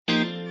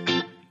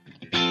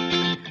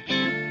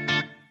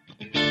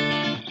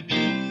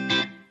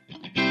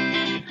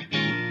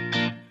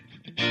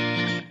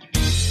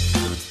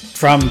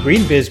From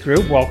GreenBiz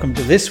Group, welcome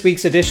to this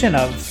week's edition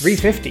of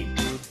 350.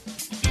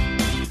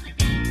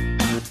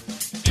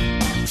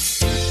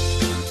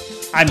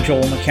 I'm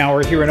Joel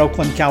McCower here in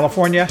Oakland,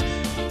 California.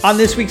 On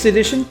this week's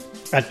edition,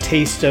 a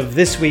taste of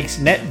this week's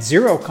Net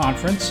Zero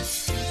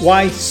conference,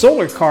 why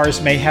solar cars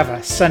may have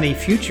a sunny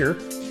future,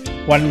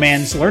 one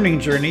man's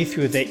learning journey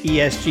through the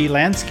ESG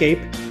landscape,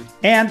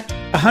 and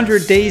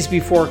 100 days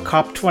before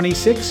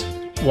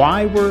COP26,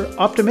 why we're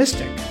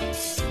optimistic.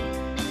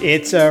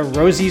 It's a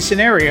rosy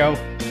scenario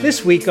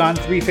this week on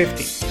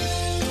 350.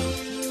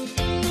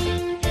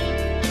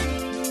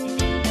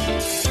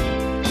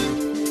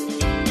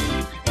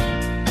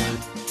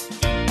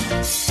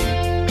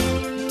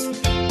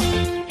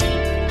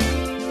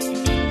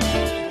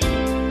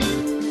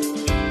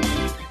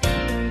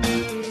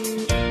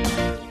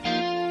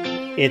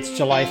 It's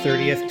July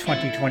 30th,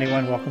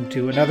 2021. Welcome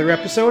to another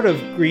episode of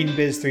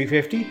GreenBiz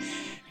 350.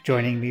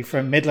 Joining me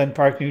from Midland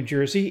Park, New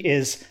Jersey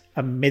is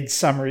a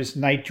midsummer's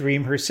night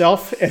dream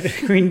herself,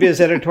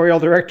 GreenBiz editorial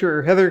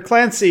director Heather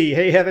Clancy.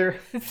 Hey, Heather.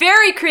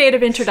 Very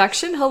creative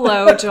introduction.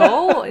 Hello,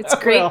 Joel. It's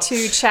great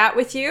to chat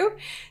with you.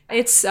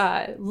 It's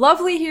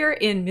lovely here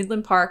in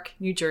Midland Park,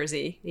 New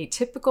Jersey, a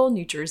typical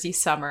New Jersey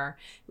summer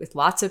with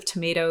lots of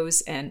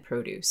tomatoes and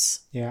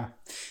produce. Yeah.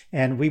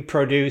 And we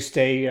produced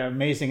an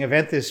amazing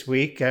event this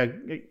week,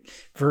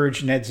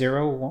 Verge Net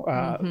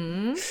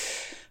Zero,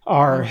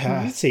 our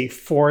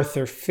fourth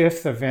or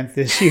fifth event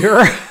this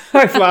year.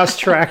 I've lost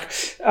track.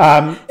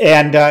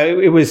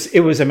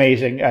 It was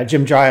amazing.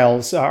 Jim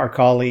Giles, our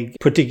colleague,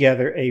 put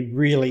together a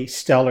really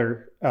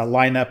stellar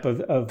lineup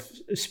of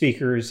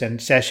speakers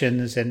and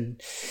sessions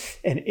and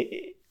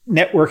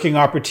networking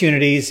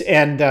opportunities.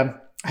 And I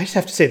just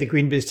have to say the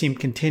GreenBiz team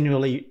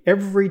continually,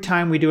 every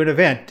time we do an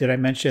event, did I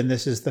mention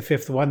this is the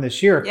fifth one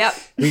this year? Yep.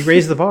 We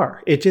raise the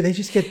bar. They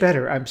just get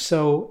better. I'm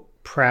so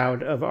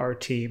proud of our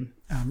team.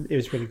 It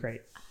was really great.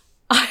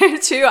 I am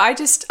too.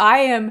 I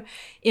am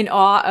in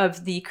awe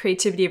of the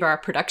creativity of our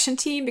production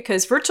team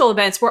because virtual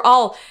events, we're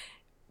all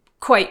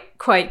quite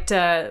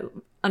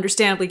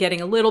understandably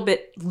getting a little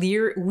bit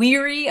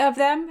leery of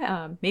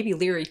them, maybe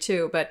leery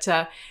too, but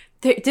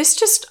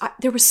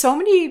there were so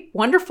many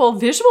wonderful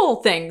visual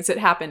things that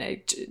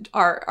happened.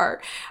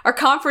 Our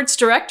conference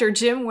director,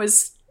 Jim,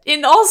 was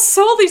in all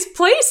these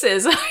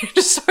places. I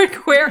just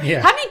started how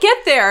did he get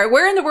there?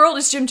 Where in the world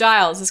is Jim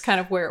Giles? Is kind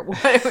of where it was.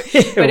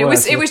 But it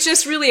was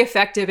just really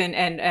effective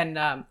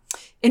and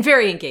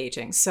very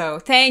engaging. So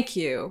thank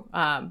you,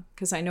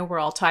 because I know we're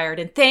all tired.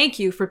 And thank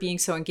you for being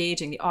so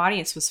engaging. The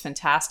audience was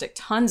fantastic.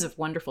 Tons of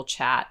wonderful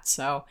chat.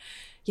 So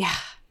yeah.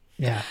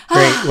 Yeah,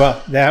 great.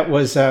 Well, that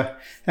was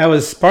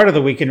part of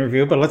the Week in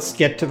Review, but let's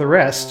get to the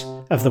rest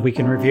of the Week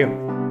in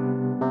Review.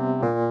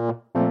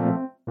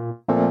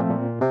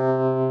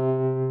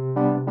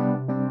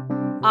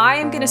 I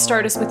am going to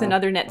start us with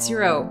another net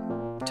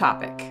zero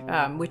topic,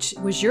 which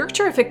was your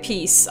terrific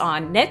piece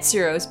on net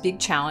zero's big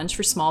challenge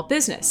for small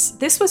business.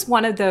 This was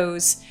one of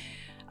those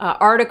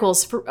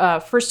articles.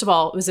 First of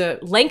all, it was a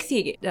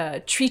lengthy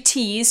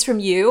treatise from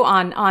you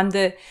on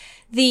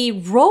the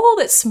role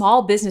that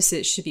small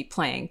businesses should be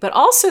playing, but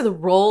also the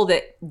role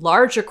that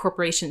larger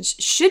corporations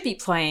should be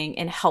playing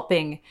in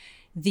helping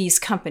these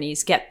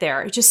companies get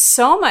there. Just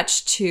so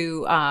much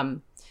to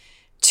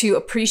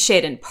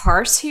appreciate and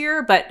parse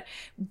here. But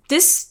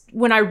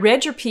when I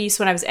read your piece,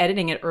 when I was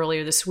editing it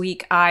earlier this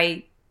week,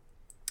 I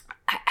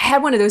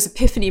had one of those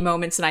epiphany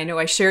moments, and I know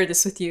I shared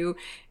this with you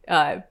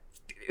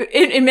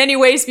in many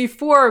ways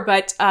before,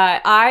 but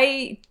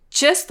I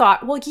just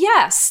thought, well,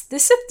 yes, the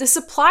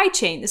supply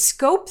chain, the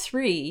scope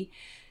 3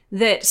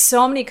 that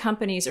so many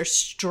companies are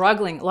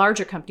struggling,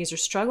 larger companies are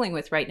struggling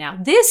with right now.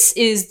 This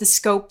is the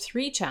scope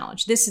 3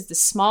 challenge. This is the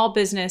small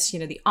business,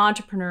 the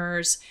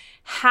entrepreneurs.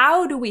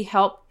 How do we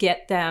help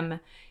get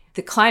them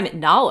the climate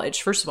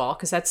knowledge, first of all,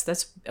 because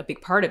that's a big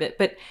part of it,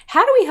 but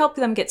how do we help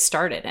them get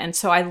started? And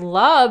so I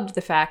loved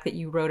the fact that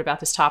you wrote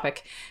about this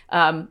topic.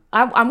 I'm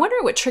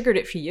wondering what triggered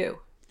it for you.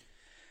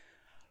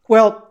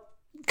 Well,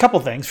 a couple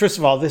things. First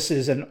of all, this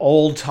is an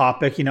old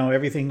topic.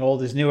 Everything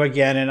old is new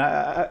again.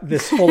 And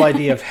this whole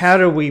idea of how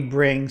do we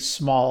bring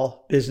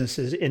small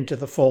businesses into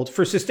the fold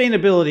for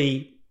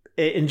sustainability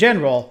in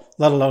general,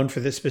 let alone for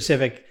this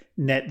specific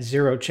net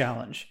zero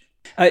challenge.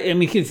 And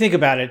we can think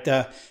about it.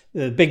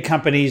 The big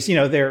companies,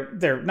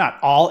 they're not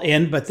all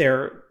in, but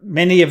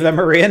many of them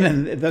are in,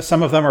 and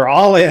some of them are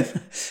all in.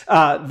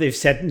 They've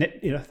set,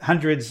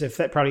 hundreds and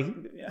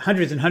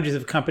hundreds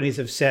of companies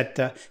have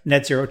set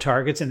net zero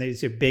targets, and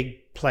these are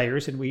big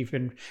players, and we've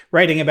been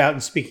writing about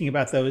and speaking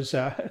about those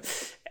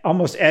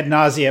almost ad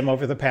nauseum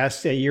over the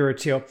past year or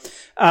two.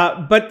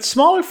 But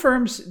smaller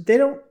firms,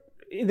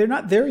 they're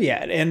not there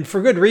yet, and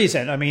for good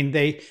reason. I mean,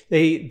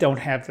 they don't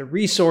have the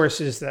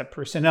resources, the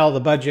personnel, the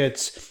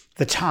budgets,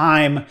 the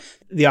time,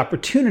 the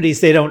opportunities.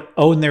 They don't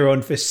own their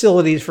own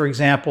facilities, for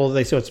example.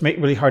 So it's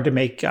really hard to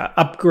make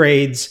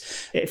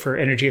upgrades for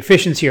energy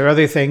efficiency or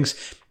other things.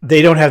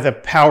 They don't have the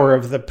power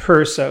of the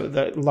purse, so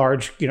the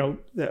large,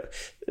 the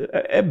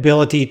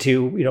ability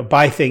to,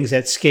 buy things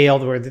at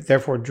scale, or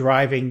therefore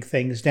driving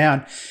things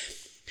down.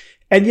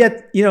 And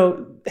yet,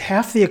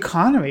 half the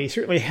economy,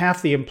 certainly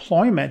half the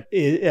employment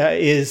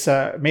is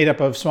made up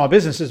of small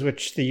businesses,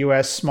 which the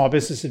U.S. Small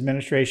Business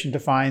Administration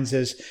defines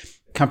as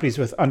companies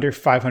with under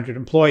 500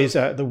 employees.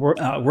 The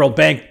World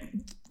Bank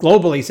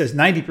globally says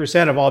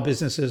 90% of all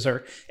businesses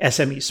are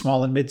SME,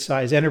 small and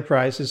mid-sized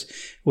enterprises,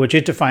 which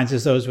it defines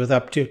as those with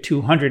up to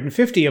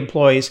 250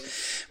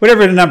 employees.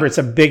 Whatever the number, it's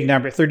a big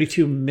number,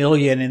 32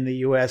 million in the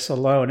U.S.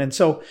 alone. And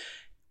so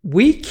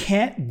we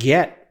can't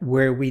get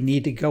where we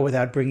need to go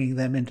without bringing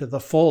them into the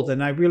fold.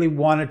 And I really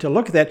wanted to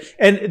look at that.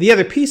 And the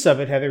other piece of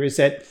it, Heather, is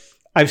that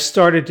I've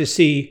started to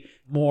see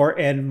more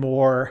and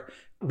more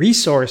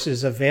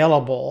resources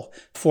available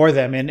for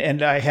them.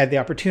 And I had the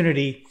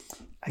opportunity,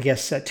 I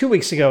guess 2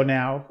 weeks ago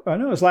now,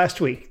 no, it was last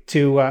week,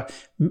 to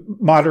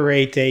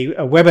moderate a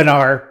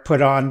webinar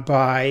put on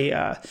by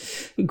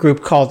a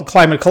group called the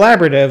Climate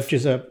Collaborative, which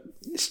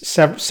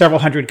is several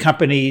hundred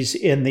companies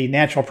in the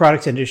natural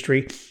products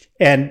industry,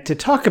 and to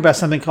talk about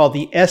something called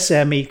the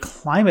SME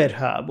Climate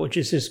Hub, which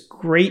is this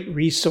great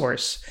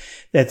resource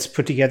that's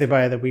put together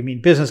by the We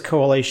Mean Business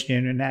Coalition,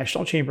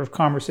 International Chamber of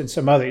Commerce, and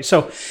some others.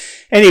 So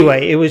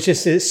anyway, it was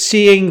just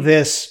seeing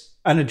this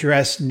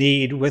unaddressed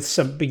need with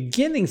some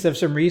beginnings of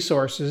some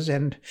resources.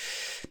 And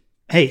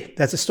hey,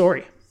 that's a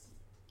story.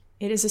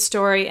 It is a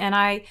story.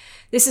 And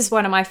this is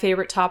one of my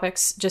favorite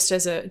topics just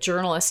as a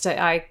journalist.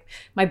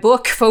 My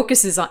book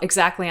focuses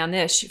exactly on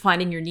this,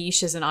 finding your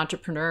niche as an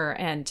entrepreneur.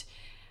 And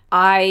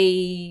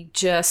I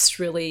just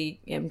really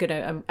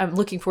I'm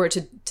looking forward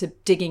to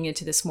digging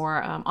into this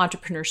more.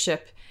 Entrepreneurship,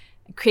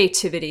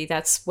 creativity,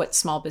 that's what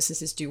small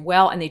businesses do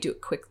well, and they do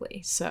it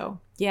quickly. So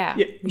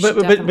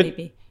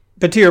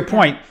but to your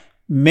point,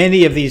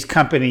 many of these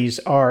companies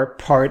are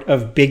part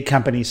of big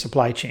company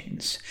supply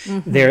chains.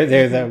 Mm-hmm.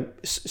 They're the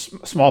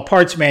small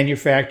parts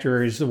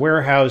manufacturers, the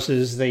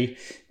warehouses,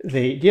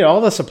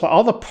 all the supply,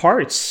 all the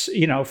parts,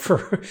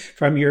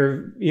 from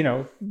your,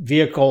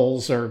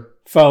 vehicles or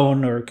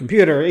phone or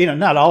computer,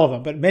 not all of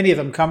them, but many of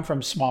them come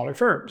from smaller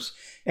firms.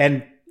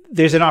 And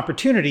there's an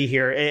opportunity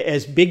here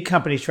as big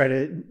companies try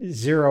to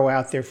zero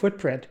out their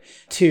footprint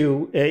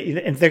and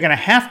they're going to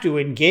have to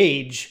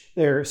engage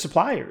their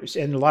suppliers.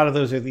 And a lot of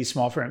those are these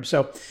small firms.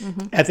 So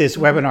at this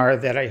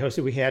webinar that I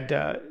hosted, we had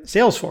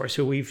Salesforce,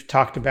 who we've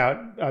talked about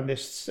on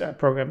this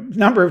program a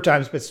number of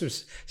times, but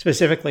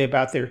specifically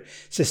about their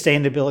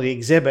sustainability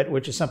exhibit,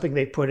 which is something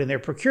they put in their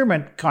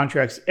procurement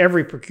contracts,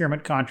 every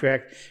procurement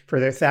contract for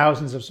their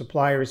thousands of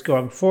suppliers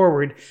going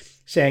forward,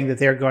 saying that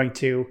they're going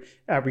to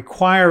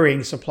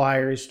requiring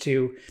suppliers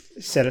to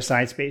set a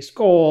science-based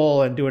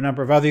goal and do a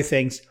number of other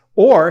things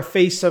or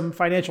face some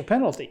financial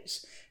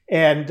penalties.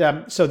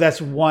 And so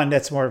that's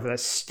more of a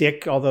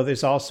stick, although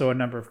there's also a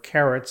number of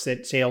carrots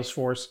that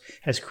Salesforce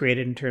has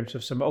created in terms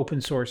of some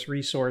open source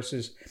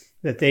resources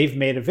that they've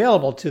made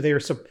available to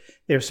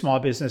their small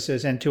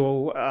businesses and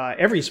to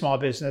every small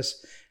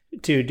business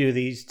to do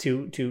these,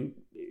 to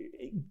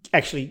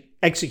actually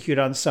execute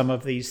on some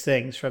of these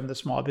things from the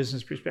small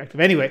business perspective.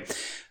 Anyway,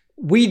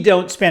 we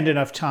don't spend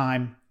enough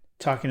time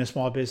talking to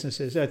small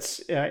businesses.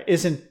 That's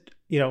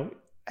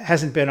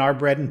hasn't been our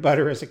bread and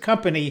butter as a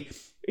company.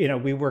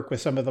 We work with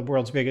some of the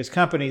world's biggest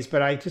companies,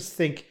 but I just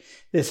think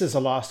this is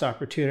a lost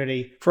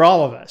opportunity for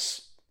all of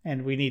us,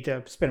 and we need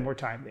to spend more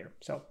time there.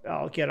 So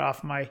I'll get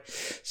off my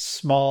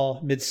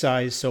small,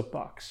 mid-sized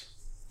soapbox.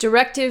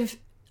 Directive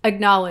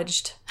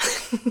acknowledged.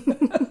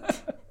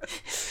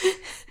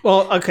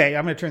 Well, okay,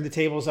 I'm going to turn the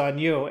tables on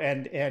you.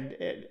 And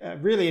a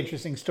really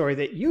interesting story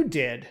that you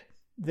did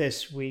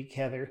this week,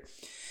 Heather,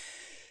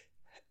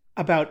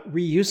 about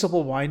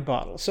reusable wine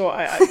bottles. So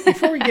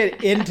before we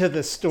get into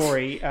the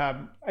story, I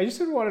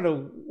just wanted to know,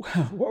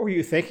 what were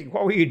you thinking?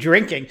 What were you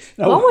drinking?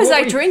 What was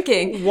I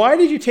drinking? Why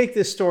did you take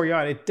this story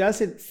on? It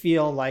doesn't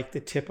feel like the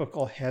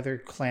typical Heather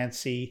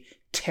Clancy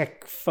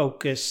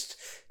tech-focused,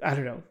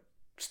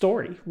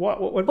 story.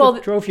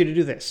 What drove you to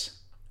do this?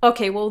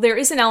 Okay, well, there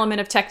is an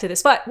element of tech to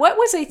this, but what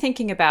was I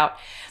thinking about?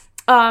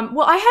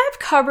 Well, I have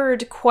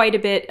covered quite a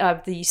bit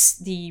of the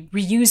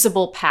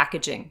reusable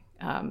packaging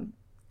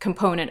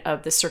component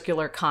of the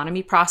circular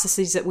economy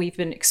processes that we've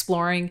been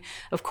exploring,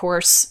 of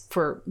course,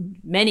 for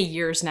many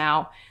years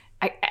now.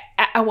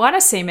 I want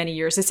to say many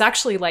years. It's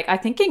actually I'm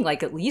thinking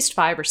at least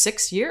 5 or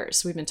 6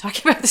 years we've been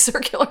talking about the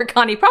circular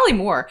economy, probably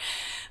more.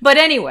 But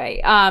anyway,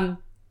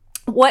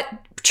 what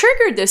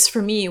triggered this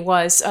for me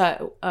was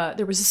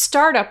there was a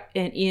startup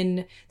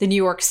in the New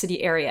York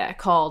City area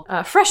called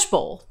Fresh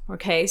Bowl.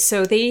 Okay,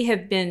 so they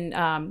have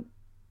been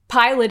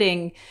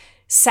piloting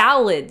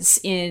salads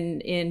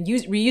in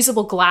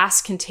reusable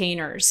glass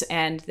containers,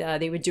 and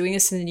they were doing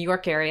this in the New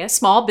York area.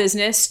 Small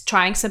business,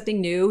 trying something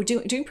new,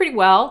 doing pretty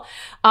well,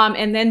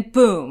 and then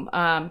boom,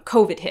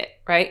 COVID hit.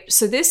 Right,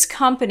 so this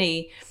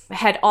company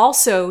had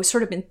also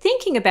sort of been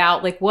thinking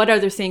about what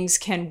other things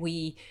can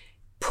we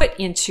put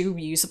into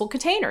reusable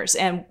containers.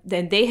 And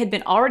then they had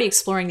been already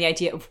exploring the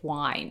idea of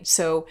wine.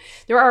 So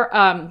there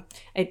are,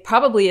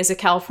 probably as a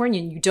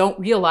Californian, you don't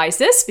realize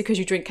this because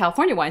you drink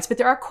California wines, but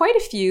there are quite a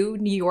few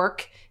New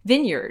York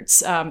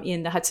vineyards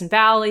in the Hudson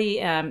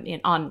Valley,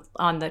 on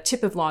the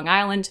tip of Long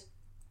Island.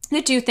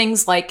 that do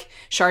things like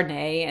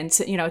Chardonnay, and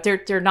so,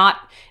 they're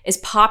not as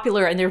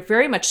popular, and they're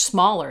very much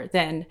smaller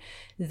than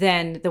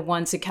the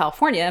ones in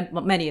California.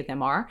 Many of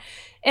them are.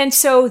 And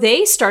so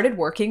they started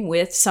working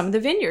with some of the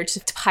vineyards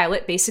to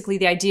pilot basically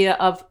the idea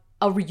of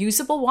a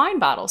reusable wine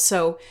bottle.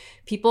 So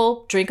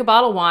people drink a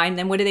bottle of wine,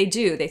 then what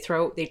do?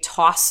 They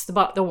toss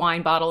the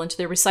wine bottle into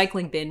their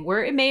recycling bin,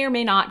 where it may or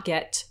may not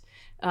get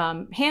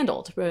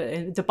handled.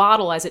 The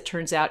bottle, as it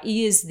turns out,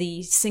 is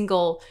the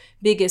single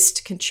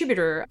biggest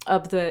contributor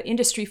of the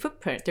industry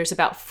footprint. There's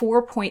about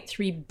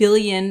 4.3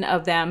 billion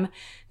of them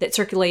that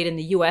circulate in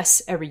the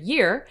US every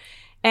year.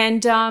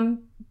 And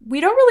we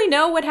don't really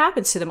know what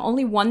happens to them.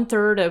 Only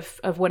 1/3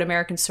 of what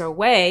Americans throw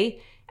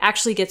away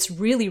actually gets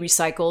really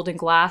recycled. In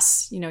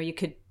glass,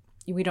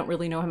 we don't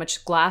really know how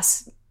much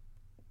glass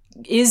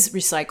is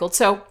recycled.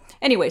 So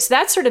anyway, so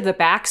that's sort of the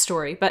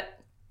backstory. But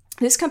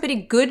this company,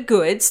 Good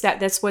Goods,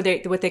 that's what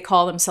they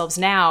call themselves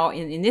now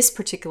in this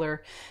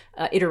particular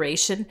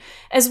iteration,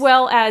 as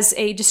well as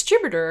a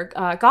distributor,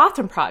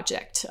 Gotham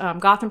Project.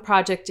 Gotham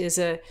Project is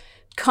a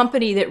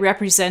company that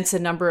represents a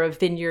number of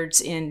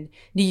vineyards in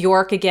New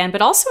York again,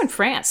 but also in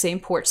France. They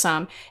import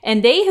some.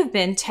 And they have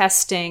been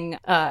testing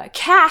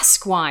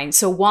cask wine,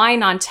 so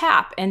wine on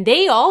tap. And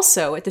they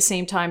also, at the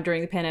same time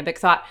during the pandemic,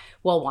 thought,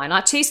 well, why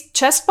not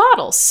chest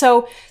bottles?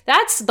 So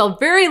that's the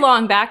very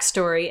long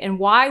backstory. And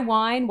why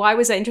wine? Why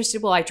was I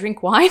interested? Well, I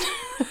drink wine.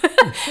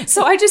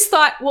 So I just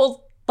thought,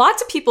 well,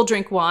 lots of people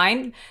drink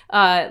wine.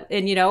 And,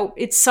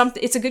 it's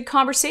a good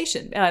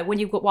conversation. When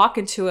you walk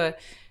into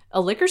a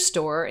liquor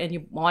store and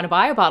you want to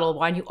buy a bottle of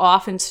wine, you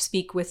often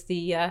speak with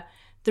the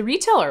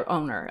retailer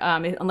owner.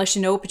 Unless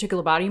you know a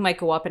particular bottle, you might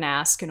go up and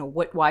ask,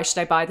 why should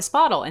I buy this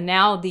bottle? And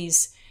now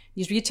these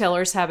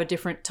retailers have a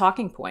different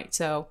talking point.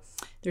 So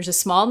there's a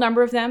small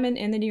number of them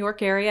in the New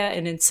York area,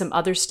 and in some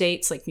other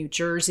states like New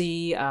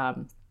Jersey,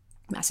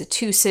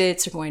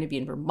 Massachusetts, are going to be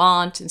in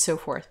Vermont, and so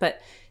forth.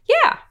 But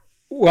yeah.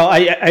 Well,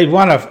 I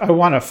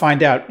want to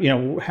find out,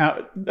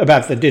 how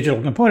about the digital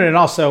component, and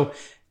also,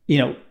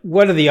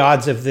 what are the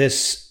odds of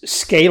this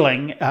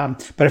scaling?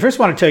 But I first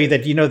want to tell you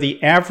that,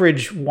 the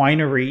average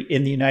winery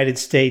in the United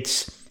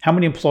States, how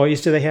many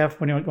employees do they have?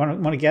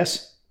 Want to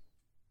guess?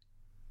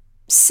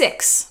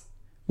 6.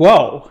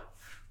 Whoa.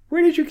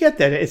 Where did you get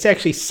that? It's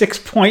actually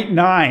 6.9.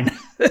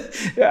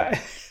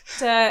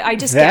 I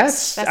just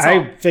guessed. That's all.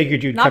 I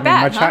figured you'd not come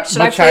bad, in much higher.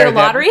 Should I play the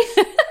lottery?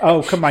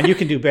 Oh, come on. You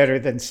can do better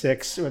than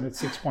 6 when it's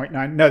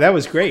 6.9. No, that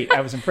was great. I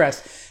was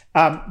impressed.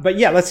 But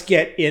yeah, let's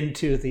get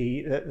into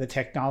the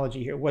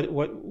technology here.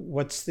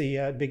 What's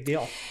the big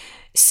deal?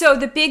 So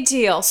the big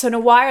deal. So now,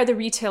 why are the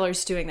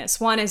retailers doing this?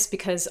 One is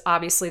because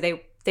obviously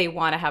they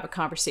want to have a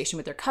conversation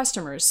with their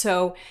customers.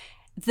 So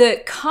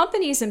the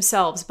companies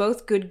themselves,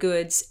 both Good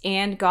Goods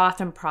and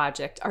Gotham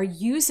Project, are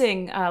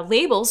using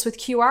labels with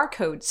QR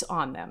codes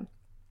on them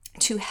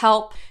to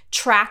help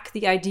track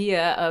the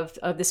idea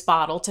of this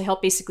bottle, to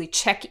help basically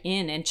check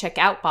in and check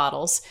out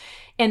bottles.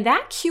 And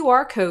that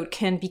QR code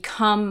can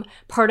become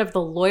part of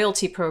the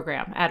loyalty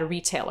program at a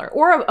retailer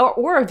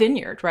or a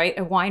vineyard, right?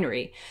 A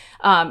winery.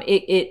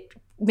 It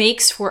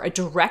makes for a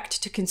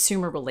direct to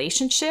consumer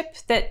relationship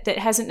that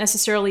hasn't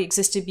necessarily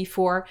existed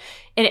before.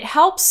 And it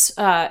helps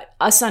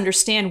us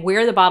understand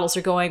where the bottles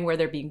are going, where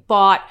they're being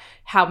bought,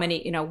 how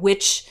many,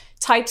 which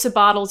types of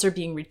bottles are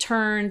being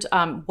returned,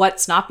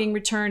 what's not being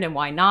returned and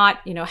why not,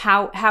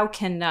 how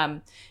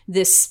can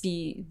this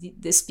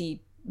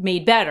be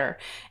made better.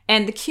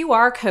 And the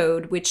QR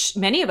code, which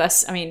many of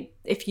us,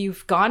 if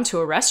you've gone to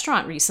a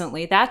restaurant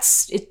recently,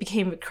 it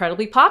became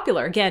incredibly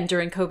popular again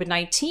during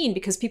COVID-19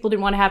 because people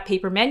didn't want to have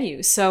paper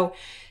menus. So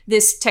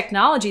this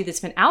technology that's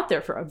been out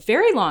there for a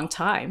very long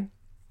time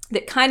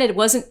that kind of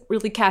wasn't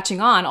really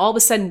catching on, all of a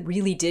sudden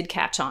really did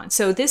catch on.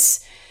 So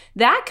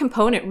that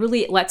component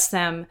really lets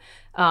them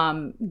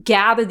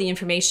gather the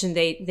information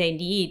they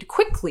need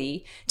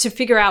quickly to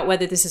figure out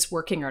whether this is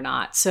working or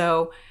not.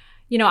 So,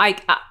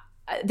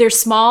 they're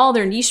small,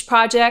 they're niche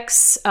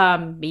projects.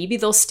 Maybe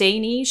they'll stay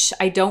niche.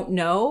 I don't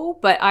know,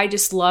 but I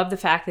just love the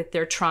fact that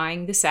they're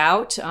trying this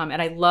out.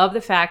 And I love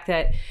the fact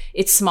that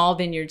it's small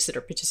vineyards that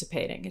are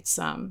participating.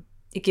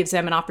 It gives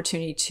them an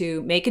opportunity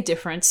to make a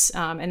difference.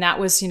 And that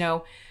was,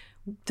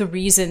 the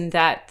reason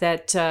that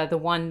the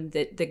one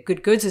that the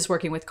Good Goods is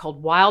working with,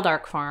 called Wild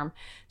Ark Farm,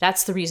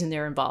 that's the reason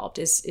they're involved,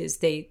 is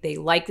they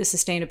like the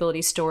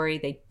sustainability story.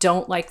 They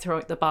don't like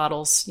throwing the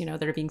bottles,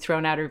 that are being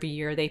thrown out every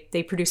year.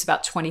 They produce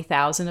about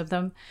 20,000 of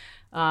them.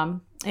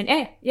 So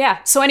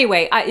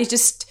anyway,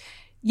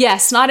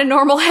 not a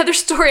normal Heather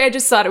story. I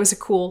just thought it was a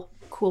cool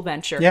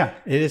venture. Yeah,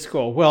 it is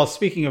cool. Well,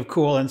 speaking of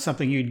cool, and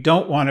something you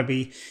don't want to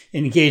be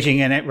engaging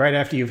in it right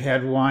after you've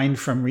had wine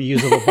from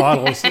reusable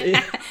bottles.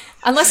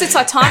 Unless it's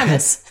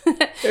autonomous.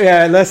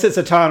 Yeah, unless it's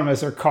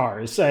autonomous or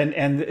cars.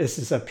 And this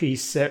is a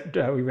piece that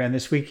we ran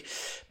this week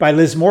by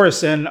Liz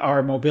Morrison,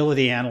 our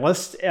mobility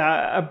analyst,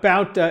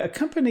 about a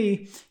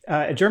company,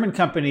 a German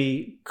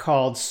company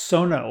called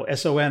Sono,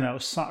 S-O-N-O,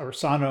 or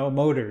Sono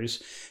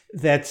Motors,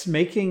 that's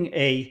making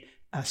a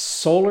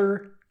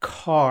solar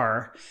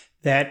car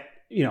that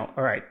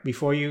all right,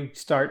 before you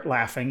start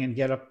laughing and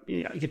get up,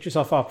 get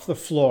yourself off the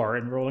floor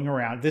and rolling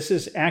around, this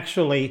is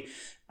actually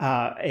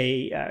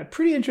a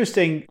pretty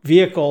interesting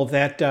vehicle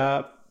that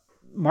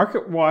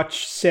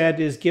MarketWatch said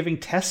is giving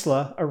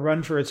Tesla a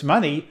run for its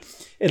money,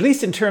 at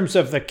least in terms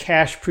of the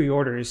cash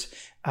pre-orders.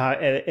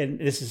 And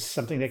this is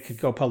something that could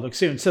go public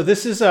soon. So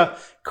this is a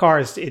car.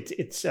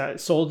 It's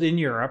sold in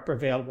Europe,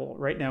 available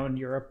right now in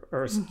Europe,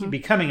 or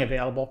becoming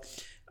available.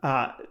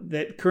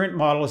 The current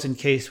model is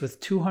encased with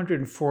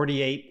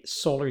 248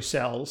 solar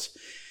cells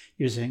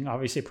using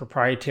obviously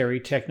proprietary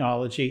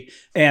technology.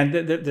 And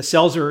the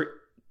cells are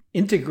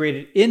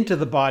integrated into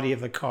the body of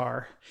the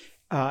car.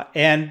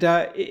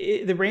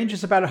 The range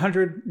is about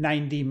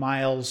 190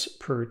 miles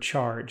per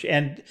charge.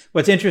 And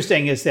what's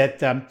interesting is that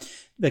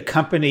the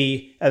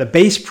company, the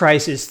base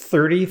price is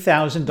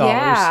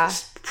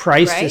 $30,000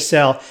 price to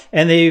sell,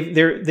 and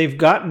they've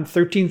gotten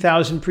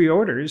 13,000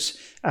 pre-orders,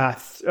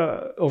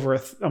 over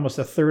almost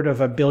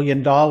 $3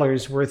 billion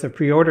worth of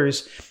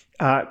pre-orders,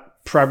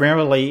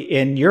 primarily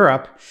in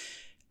Europe,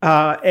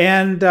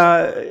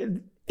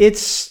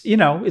 it's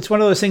it's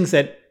one of those things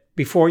that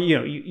before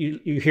you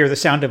hear the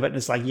sound of it and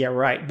it's like, yeah,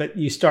 right, but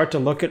you start to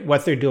look at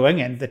what they're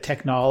doing and the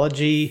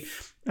technology.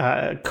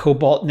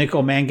 Cobalt,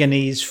 nickel,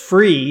 manganese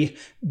free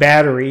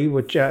battery,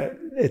 which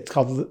it's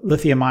called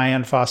lithium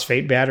ion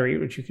phosphate battery,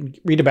 which you can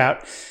read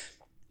about.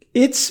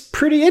 It's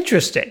pretty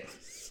interesting,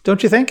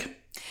 don't you think?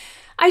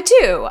 I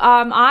do.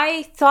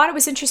 I thought it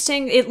was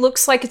interesting. It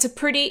looks like it's a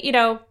pretty,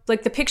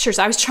 like the pictures.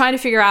 I was trying to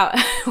figure out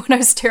when I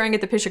was staring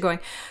at the picture, going,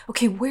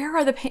 okay, where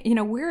are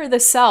the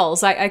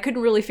cells? I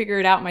couldn't really figure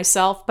it out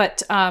myself.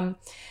 But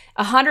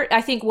 100.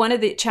 I think one of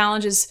the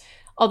challenges,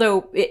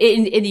 although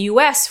in the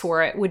US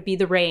for it, would be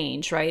the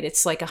range, right?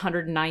 It's like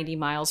 190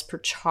 miles per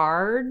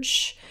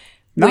charge.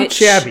 Not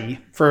shabby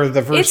for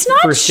the first It's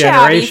not first shabby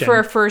generation. for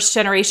a first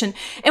generation.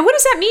 And what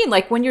does that mean?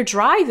 Like when you're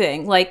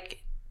driving, like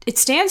it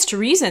stands to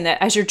reason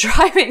that as you're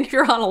driving, if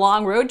you're on a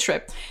long road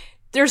trip,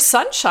 there's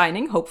sun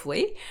shining,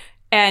 hopefully,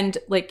 and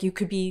like you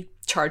could be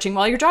charging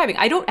while you're driving.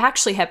 I don't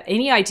actually have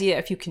any idea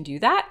if you can do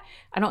that.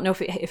 I don't know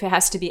if it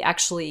has to be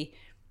actually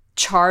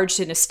charged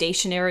in a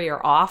stationary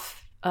or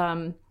off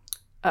mode.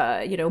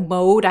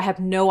 I have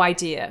no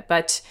idea,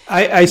 but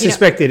I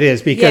suspect it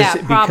is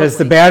because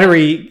the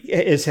battery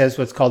has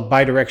what's called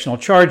bidirectional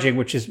charging,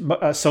 which is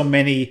so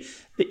many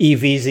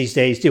EVs these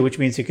days do, which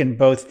means it can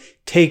both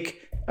take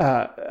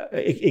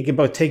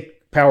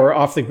power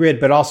off the grid,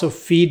 but also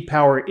feed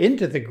power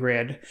into the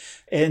grid.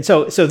 And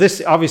so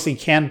this obviously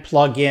can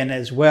plug in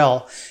as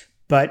well,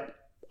 but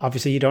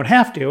obviously you don't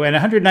have to. And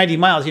 190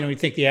 miles, you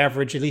think the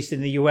average, at least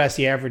in the US,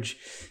 the average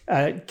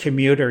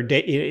commute or day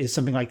is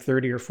something like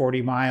 30 or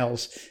 40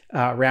 miles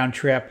round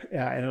trip,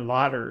 and a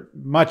lot are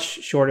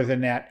much shorter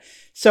than that.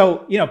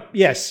 So,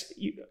 yes,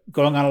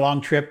 going on a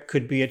long trip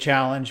could be a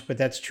challenge, but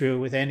that's true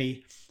with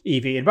any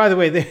EV. And by the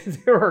way,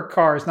 there are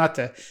cars, not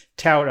to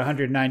tout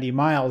 190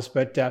 miles,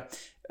 but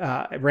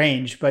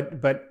range,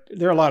 but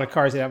there are a lot of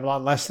cars that have a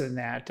lot less than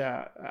that.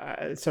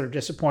 Sort of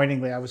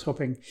disappointingly, I was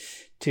hoping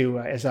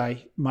to,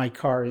 my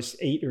car is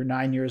 8 or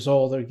 9 years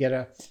old, or get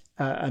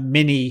a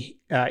mini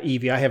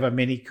EV. I have a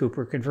Mini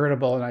Cooper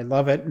convertible, and I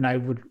love it, and I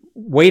would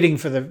waiting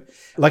for the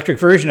electric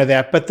version of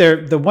that. But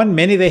the one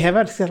Mini they have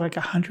out, it's got like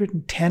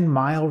 110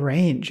 mile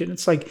range, and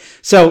it's like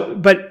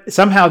but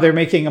somehow they're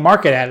making a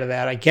market out of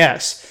that, I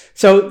guess.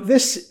 So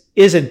this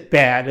isn't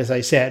bad, as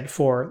I said,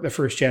 for the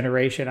first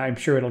generation. I'm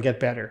sure it'll get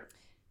better.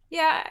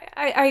 Yeah,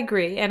 I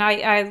agree, and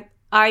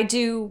I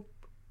do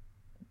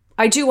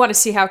want to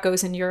see how it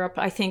goes in Europe.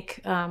 I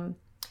think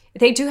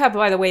they do have,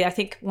 by the way, I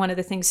think one of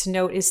the things to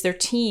note is their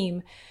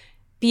team,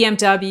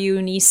 BMW,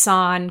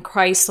 Nissan,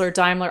 Chrysler,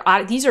 Daimler.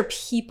 These are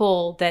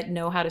people that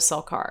know how to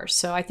sell cars.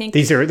 So I think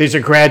these are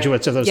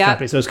graduates of those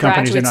companies. Those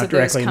companies are not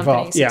directly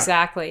involved. Yeah,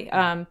 exactly.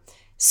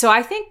 So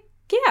I think,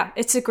 yeah,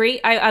 it's a great.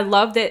 I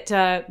love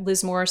that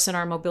Liz Morrison,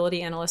 our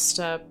mobility analyst,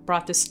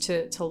 brought this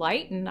to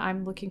light, and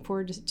I'm looking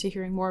forward to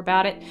hearing more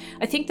about it.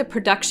 I think the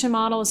production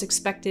model is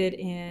expected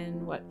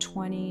in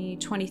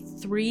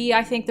 2023.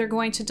 I think they're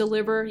going to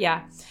deliver.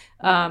 Yeah,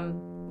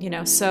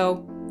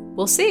 so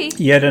we'll see.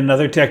 Yet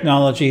another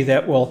technology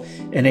that will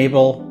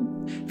enable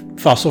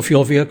fossil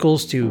fuel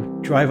vehicles to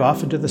drive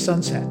off into the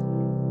sunset.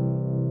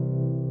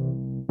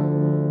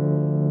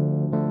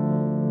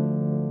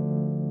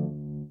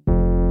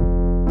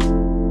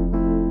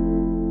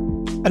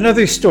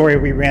 Another story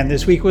we ran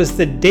this week was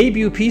the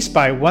debut piece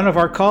by one of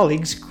our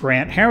colleagues,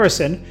 Grant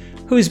Harrison,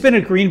 who's been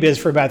at GreenBiz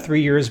for about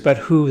 3 years, but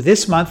who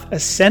this month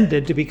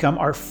ascended to become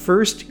our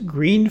first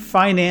green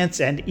finance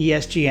and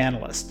ESG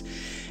analyst.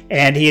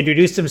 And he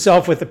introduced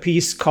himself with a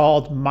piece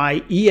called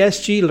My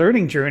ESG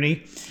Learning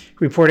Journey,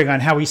 reporting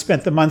on how he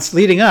spent the months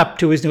leading up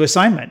to his new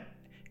assignment.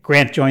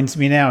 Grant joins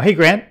me now. Hey,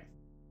 Grant.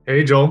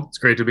 Hey, Joel. It's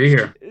great to be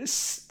here.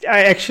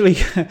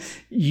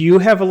 You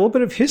have a little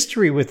bit of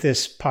history with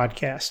this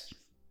podcast.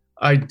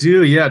 I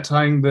do, yeah.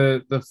 Tying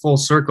the full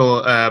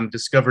circle,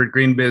 discovered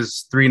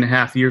GreenBiz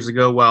 3.5 years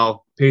ago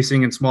while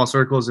pacing in small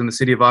circles in the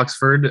city of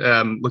Oxford,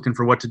 looking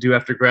for what to do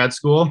after grad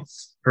school.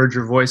 heard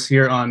your voice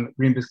here on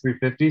GreenBiz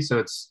 350. So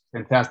it's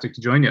fantastic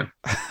to join you.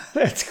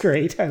 That's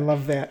great. I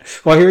love that.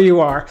 Well, here you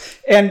are.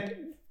 And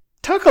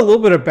talk a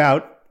little bit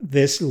about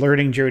this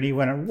learning journey.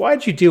 Why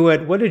did you do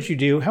it? What did you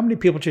do? How many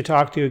people did you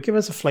talk to? Give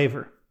us a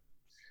flavor.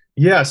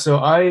 Yeah, so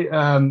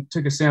I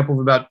took a sample of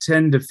about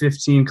 10 to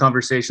 15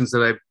 conversations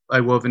that I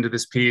wove into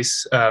this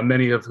piece,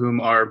 many of whom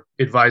are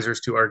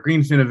advisors to our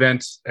GreenFin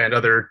event and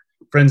other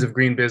friends of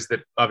GreenBiz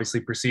that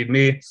obviously precede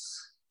me.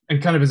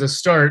 And kind of as a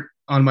start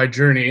on my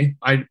journey,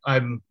 I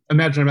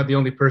imagine I'm not the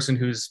only person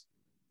whose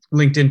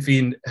LinkedIn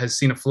feed has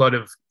seen a flood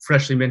of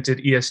freshly minted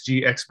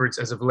ESG experts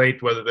as of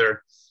late, whether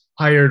they're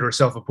hired or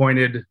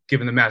self-appointed,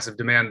 given the massive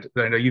demand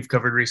that I know you've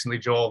covered recently,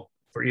 Joel,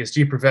 for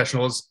ESG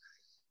professionals.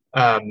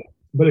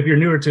 But if you're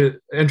newer to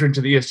enter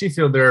into the ESG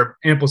field, there are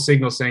ample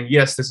signals saying,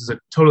 yes, this is a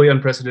totally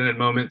unprecedented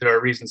moment. There are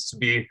reasons to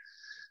be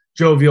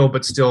jovial,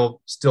 but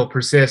still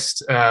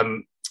persist,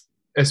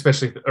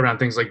 especially around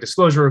things like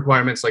disclosure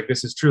requirements. Like,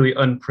 this is truly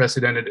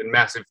unprecedented and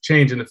massive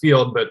change in the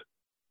field. But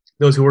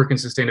those who work in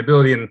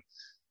sustainability and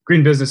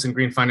green business and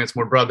green finance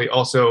more broadly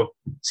also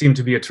seem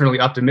to be eternally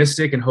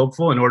optimistic and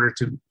hopeful in order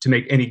to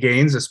make any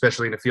gains,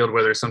 especially in a field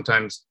where there's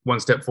sometimes one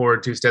step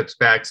forward, two steps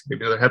back,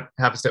 maybe another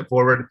half a step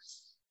forward.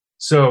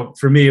 So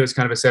for me, it was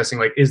kind of assessing,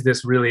 like, is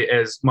this really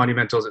as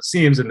monumental as it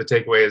seems? And the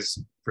takeaway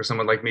is, for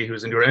someone like me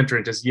who's a newer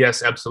entrant, is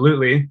yes,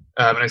 absolutely.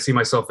 And I see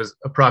myself as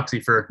a proxy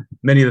for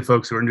many of the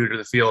folks who are new to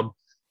the field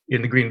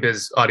in the green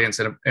biz audience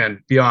and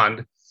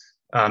beyond,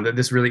 that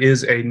this really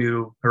is a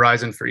new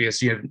horizon for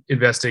ESG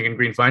investing in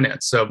green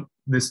finance. So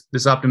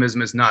this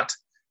optimism is not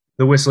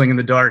the whistling in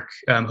the dark,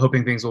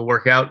 hoping things will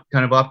work out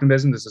kind of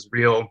optimism. This is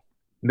real,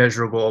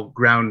 measurable,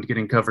 ground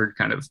getting covered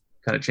kind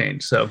of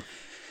change. So.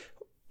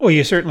 Well,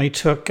 you certainly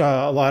took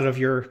a lot of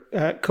your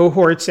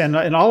cohorts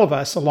and all of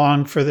us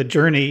along for the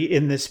journey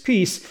in this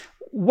piece.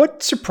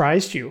 What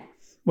surprised you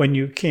when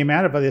you came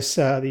out of this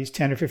these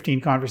 10 or 15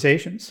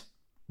 conversations?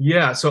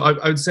 Yeah, so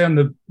I would say on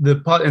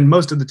and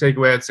most of the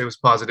takeaway I'd say was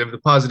positive. The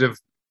positive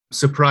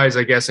surprise,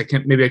 I guess, I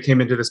came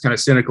into this kind of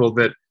cynical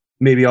that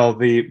maybe all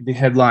the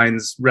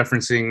headlines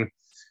referencing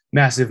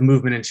massive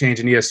movement and change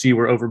in ESG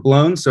were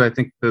overblown. So I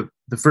think the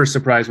first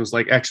surprise was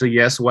like, actually,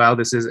 yes, wow,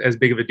 this is as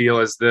big of a deal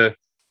as the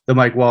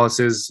Mike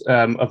Wallace's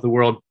of the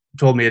world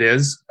told me it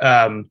is.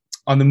 On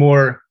the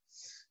more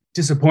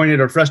disappointed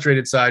or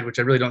frustrated side, which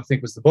I really don't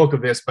think was the bulk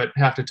of this, but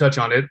have to touch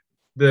on it,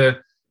 the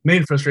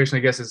main frustration,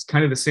 I guess, is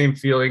kind of the same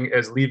feeling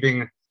as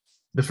leaving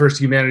the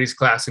first humanities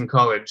class in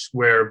college,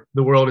 where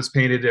the world is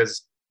painted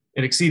as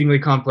an exceedingly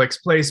complex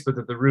place, but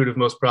that the root of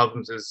most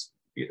problems is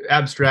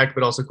abstract,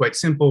 but also quite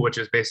simple, which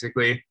is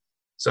basically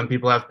some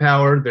people have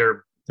power.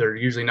 They're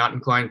usually not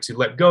inclined to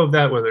let go of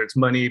that, whether it's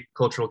money,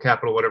 cultural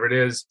capital, whatever it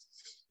is.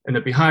 And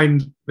that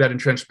behind that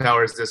entrenched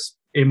power is this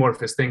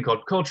amorphous thing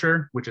called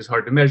culture, which is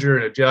hard to measure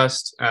and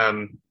adjust.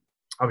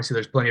 Obviously,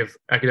 there's plenty of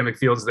academic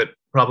fields that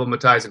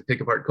problematize and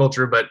pick apart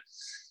culture, but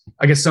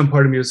I guess some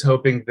part of me was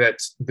hoping that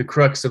the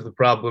crux of the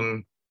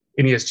problem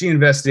in ESG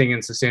investing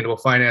and sustainable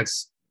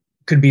finance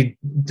could be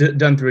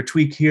done through a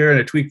tweak here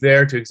and a tweak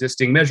there to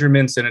existing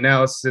measurements and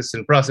analysis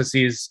and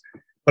processes.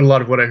 But a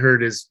lot of what I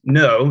heard is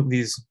no,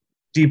 these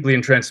deeply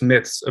entrenched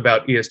myths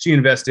about ESG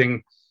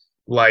investing,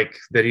 like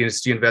that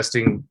ESG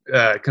investing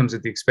comes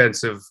at the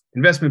expense of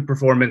investment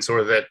performance,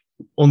 or that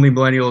only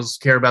millennials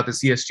care about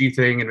this ESG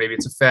thing and maybe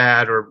it's a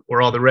fad, or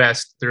all the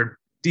rest. They're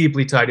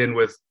deeply tied in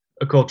with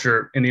a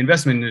culture in the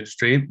investment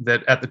industry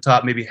that at the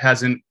top maybe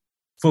hasn't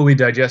fully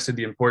digested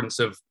the importance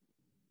of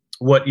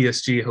what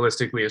ESG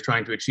holistically is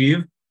trying to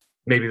achieve.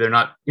 Maybe they're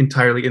not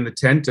entirely in the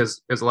tent,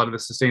 as a lot of the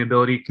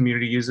sustainability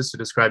community uses to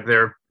describe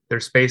their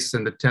space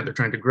and the tent they're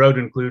trying to grow to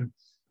include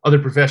other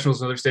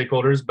professionals and other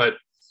stakeholders. But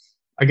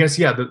I guess,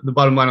 yeah, the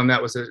bottom line on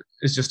that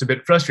is just a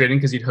bit frustrating,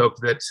 because you'd hope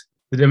that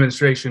the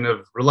demonstration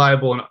of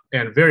reliable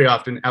and very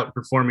often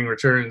outperforming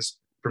returns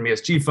from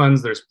ESG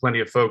funds, there's plenty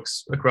of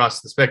folks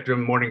across the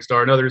spectrum,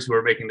 Morningstar and others, who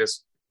are making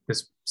this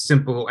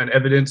simple and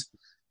evident,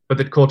 but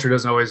that culture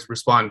doesn't always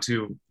respond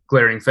to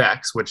glaring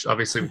facts, which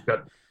obviously we've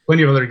got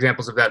plenty of other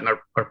examples of that in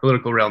our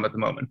political realm at the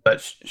moment. But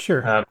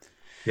sure.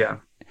 Yeah.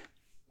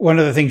 One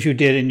of the things you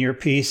did in your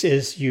piece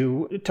is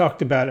you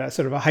talked about a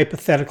sort of a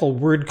hypothetical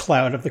word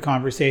cloud of the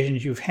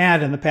conversations you've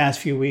had in the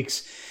past few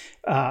weeks.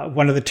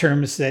 One of the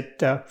terms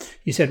that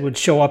you said would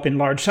show up in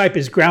large type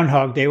is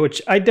Groundhog Day, which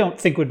I don't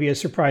think would be a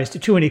surprise to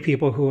too many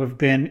people who have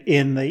been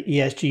in the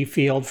ESG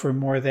field for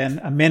more than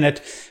a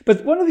minute.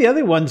 But one of the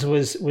other ones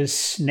was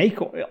snake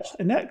oil,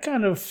 and that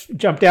kind of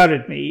jumped out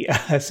at me,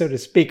 so to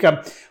speak.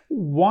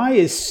 Why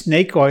is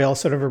snake oil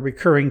sort of a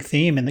recurring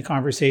theme in the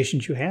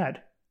conversations you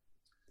had?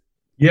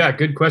 Yeah,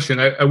 good question.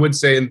 I would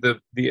say in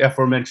the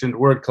aforementioned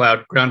word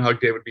cloud,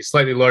 Groundhog Day would be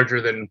slightly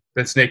larger than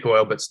snake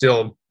oil, but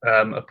still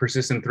a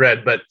persistent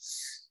thread. But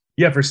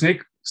yeah, for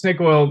snake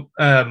oil,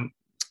 I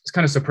was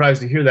kind of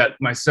surprised to hear that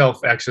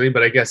myself, actually.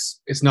 But I guess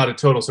it's not a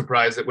total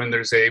surprise that when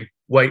there's a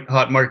white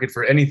hot market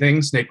for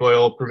anything, snake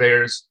oil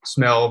purveyors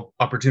smell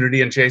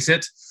opportunity and chase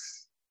it.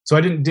 So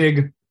I didn't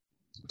dig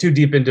too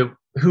deep into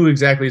who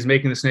exactly is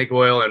making the snake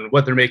oil and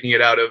what they're making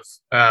it out of.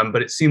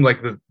 But it seemed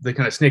like the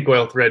kind of snake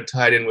oil thread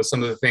tied in with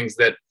some of the things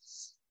that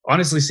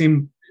honestly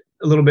seem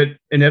a little bit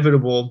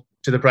inevitable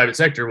to the private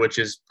sector, which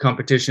is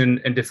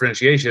competition and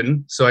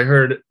differentiation. So I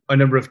heard a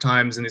number of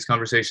times in these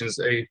conversations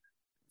a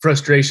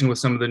frustration with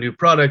some of the new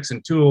products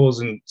and tools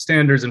and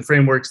standards and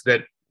frameworks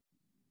that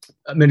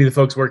many of the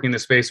folks working in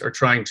this space are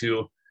trying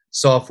to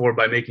solve for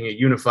by making a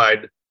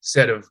unified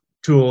set of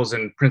tools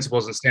and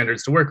principles and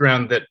standards to work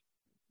around, that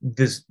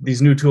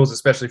these new tools,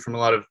 especially from a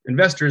lot of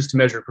investors to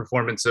measure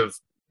performance of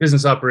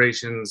business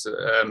operations,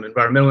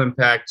 environmental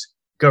impact,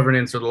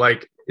 governance, or the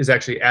like, is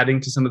actually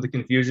adding to some of the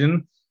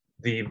confusion,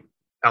 the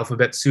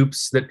alphabet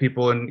soups that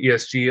people in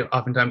ESG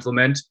oftentimes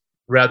lament,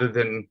 rather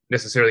than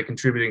necessarily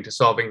contributing to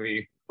solving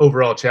the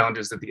overall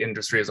challenges that the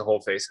industry as a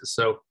whole faces.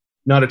 So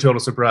not a total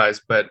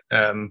surprise, but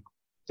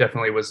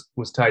definitely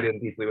was tied in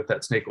deeply with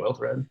that snake oil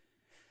thread.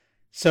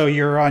 So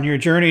you're on your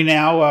journey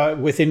now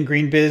within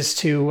GreenBiz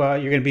to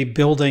you're going to be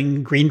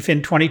building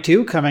Greenfin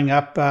 22 coming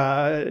up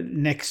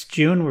next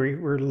June.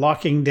 We're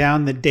locking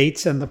down the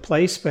dates and the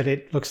place, but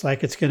it looks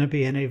like it's going to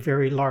be in a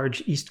very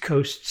large East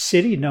Coast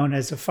city known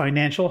as a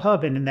financial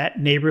hub, and in that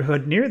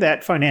neighborhood near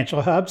that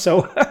financial hub.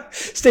 So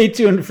stay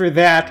tuned for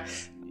that.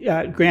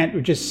 Grant,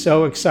 we're just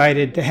so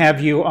excited to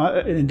have you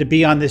and to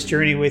be on this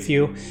journey with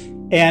you.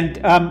 And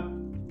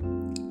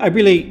I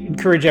really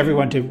encourage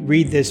everyone to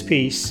read this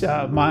piece,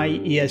 My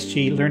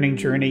ESG Learning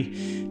Journey.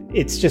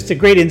 It's just a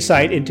great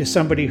insight into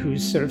somebody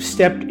who's sort of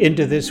stepped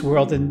into this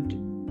world and,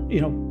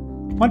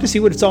 want to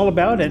see what it's all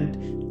about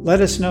and let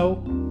us know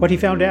what he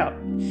found out.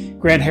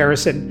 Grant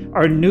Harrison,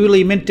 our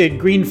newly minted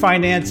green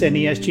finance and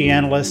ESG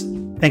analyst.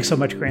 Thanks so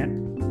much, Grant.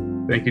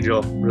 Thank you,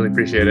 Joel. Really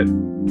appreciate it.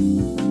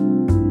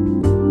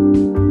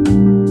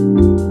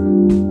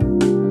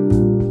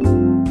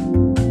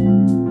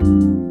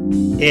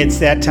 It's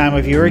that time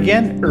of year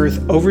again,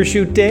 Earth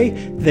Overshoot Day,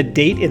 the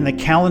date in the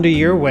calendar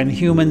year when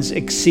humans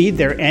exceed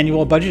their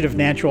annual budget of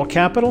natural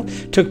capital,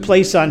 took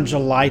place on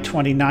July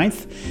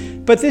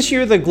 29th. But this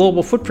year, the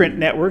Global Footprint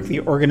Network,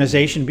 the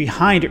organization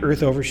behind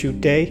Earth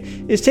Overshoot Day,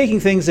 is taking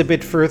things a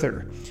bit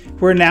further.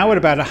 We're now at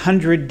about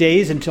 100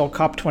 days until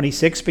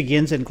COP26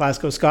 begins in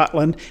Glasgow,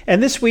 Scotland,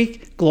 and this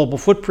week, Global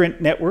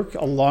Footprint Network,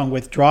 along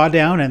with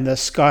Drawdown and the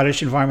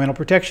Scottish Environmental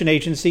Protection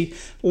Agency,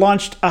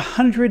 launched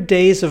 100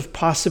 Days of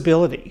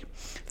Possibility.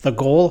 The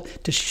goal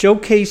to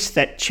showcase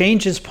that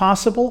change is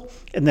possible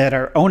and that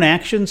our own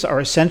actions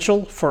are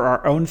essential for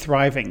our own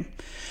thriving.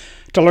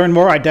 To learn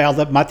more, I dialed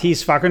up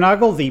Matthijs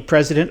Vakernagel, the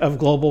president of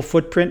Global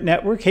Footprint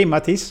Network. Hey,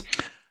 Matthijs.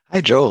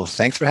 Hi, Joel.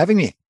 Thanks for having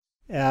me.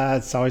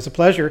 It's always a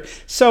pleasure.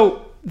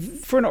 So,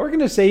 for an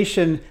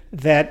organization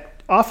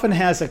that often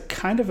has a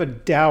kind of a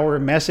dour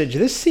message,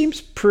 this seems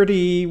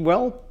pretty,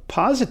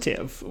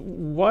 positive.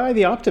 Why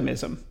the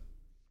optimism?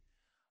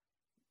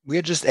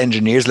 We're just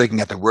engineers looking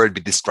at the world.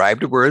 We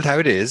describe the world how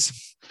it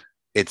is.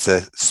 It's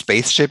a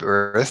spaceship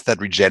Earth that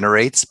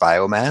regenerates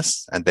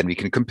biomass, and then we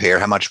can compare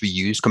how much we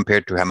use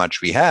compared to how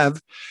much we have.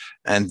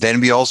 And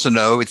then we also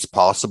know it's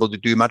possible to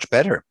do much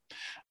better.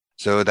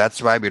 So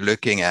that's why we're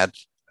looking at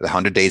the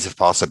 100 Days of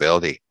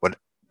Possibility, what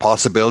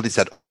possibilities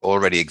that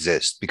already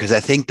exist. Because I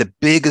think the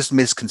biggest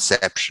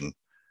misconception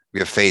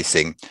we are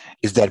facing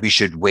is that we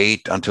should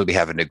wait until we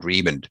have an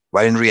agreement,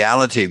 while in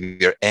reality,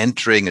 we are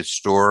entering a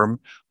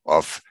storm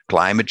of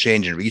climate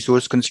change and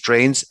resource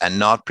constraints, and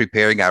not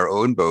preparing our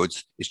own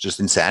boats is just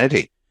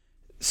insanity.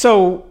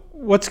 So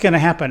what's going to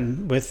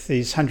happen with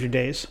these 100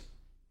 days?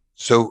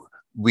 So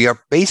we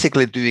are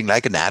basically doing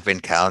like an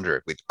advent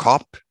calendar, with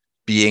COP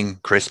being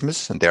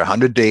Christmas, and there are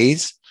 100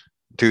 days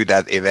to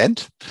that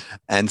event.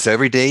 And so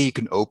every day you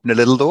can open a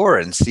little door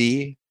and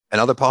see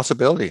another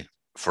possibility.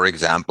 For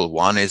example,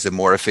 one is a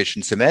more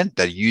efficient cement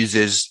that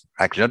uses,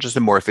 actually not just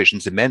a more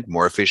efficient cement,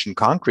 more efficient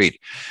concrete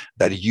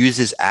that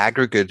uses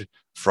aggregate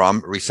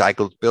from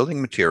recycled building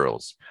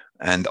materials,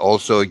 and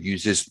also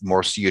uses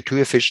more CO2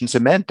 efficient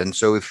cement. And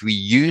so if we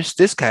use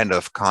this kind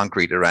of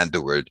concrete around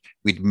the world,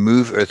 we'd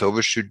move Earth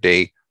Overshoot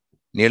Day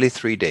nearly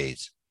 3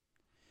 days.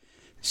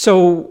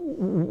 So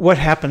what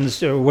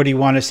happens, or what do you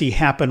want to see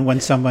happen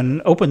when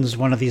someone opens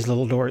one of these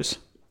little doors?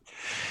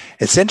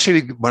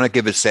 Essentially, we want to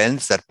give a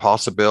sense that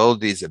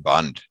possibilities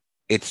abound.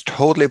 It's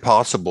totally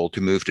possible to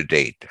move the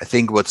date. I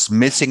think what's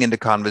missing in the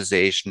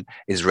conversation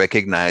is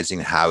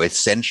recognizing how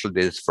essential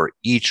it is for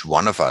each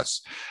one of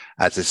us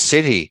as a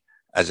city,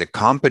 as a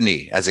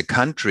company, as a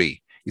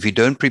country. If you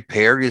don't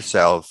prepare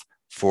yourself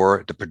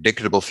for the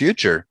predictable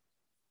future,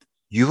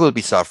 you will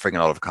be suffering a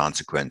lot of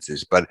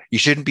consequences. But you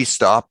shouldn't be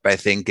stopped by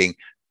thinking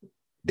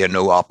there are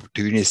no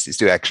opportunities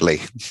to actually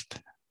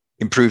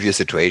improve your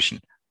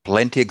situation.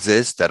 Plenty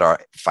exist that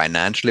are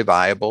financially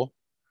viable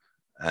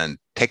and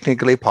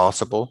technically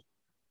possible.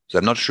 So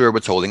I'm not sure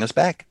what's holding us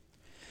back.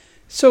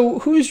 So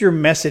who's your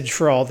message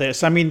for all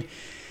this? I mean,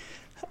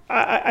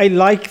 I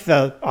like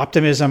the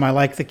optimism. I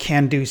like the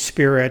can-do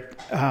spirit.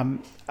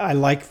 I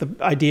like the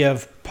idea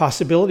of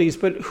possibilities.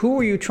 But who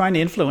are you trying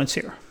to influence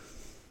here?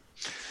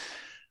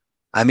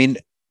 I mean,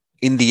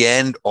 in the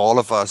end, all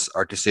of us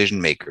are decision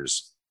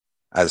makers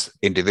as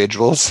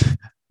individuals,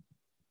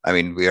 I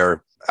mean, we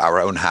are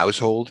our own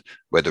household,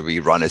 whether we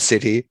run a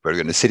city, whether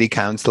we're in a city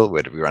council,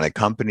 whether we run a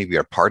company, we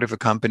are part of a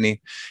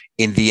company.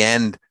 In the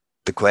end,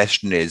 the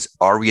question is,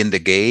 are we in the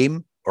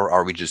game or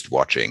are we just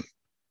watching?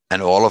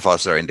 And all of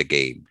us are in the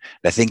game.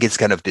 And I think it's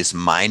kind of this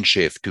mind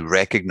shift to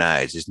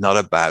recognize it's not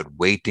about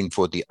waiting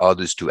for the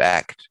others to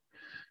act,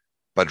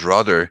 but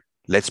rather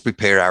let's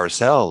prepare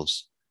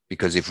ourselves.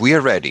 Because if we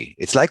are ready,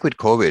 it's like with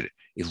COVID,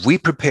 if we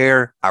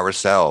prepare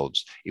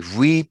ourselves, if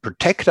we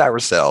protect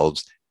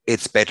ourselves,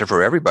 it's better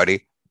for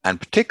everybody. And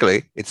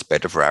particularly, it's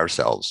better for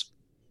ourselves.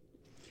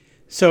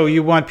 So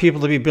you want people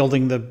to be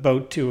building the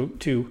boat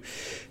to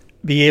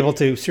be able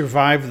to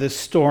survive this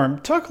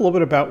storm. Talk a little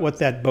bit about what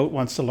that boat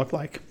wants to look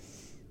like.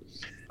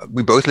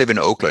 We both live in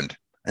Oakland.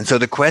 And so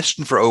the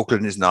question for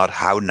Oakland is not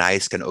how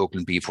nice can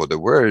Oakland be for the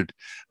world,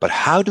 but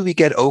how do we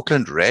get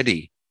Oakland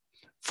ready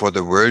for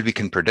the world we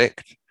can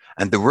predict?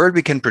 And the world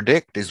we can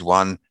predict is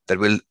one that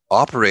will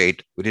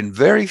operate within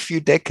very few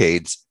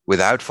decades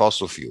without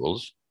fossil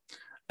fuels.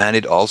 And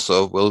it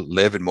also will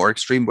live in more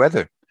extreme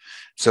weather.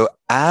 So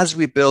as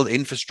we build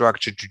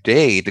infrastructure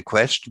today, the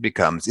question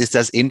becomes, is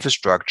this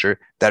infrastructure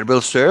that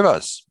will serve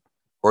us?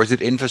 Or is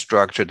it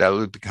infrastructure that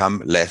will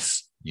become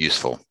less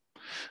useful?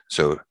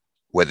 So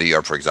whether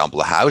you're, for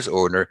example, a house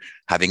owner,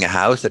 having a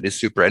house that is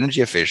super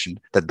energy efficient,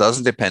 that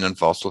doesn't depend on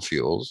fossil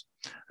fuels,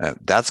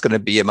 that's going to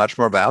be a much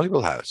more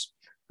valuable house.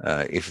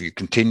 If you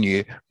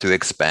continue to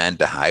expand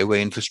the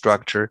highway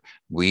infrastructure,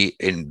 we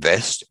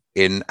invest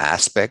in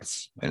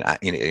aspects,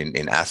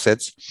 in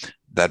assets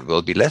that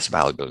will be less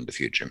valuable in the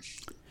future.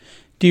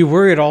 Do you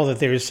worry at all that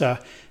there's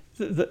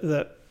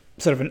the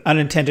sort of an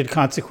unintended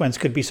consequence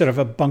could be sort of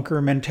a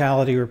bunker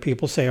mentality where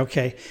people say,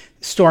 okay,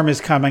 storm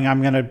is coming,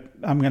 I'm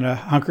gonna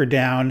hunker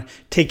down,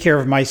 take care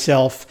of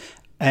myself,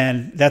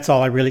 and that's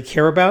all I really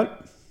care about?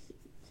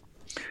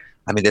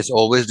 I mean, there's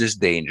always this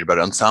danger, but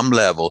on some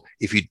level,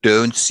 if you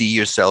don't see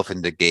yourself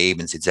in the game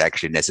and it's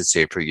actually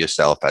necessary for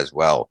yourself as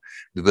well,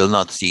 we will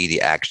not see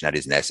the action that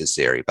is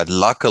necessary. But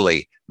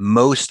luckily,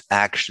 most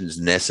actions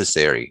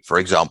necessary, for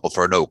example,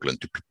 for an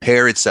Oakland to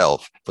prepare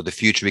itself for the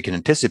future we can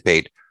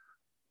anticipate,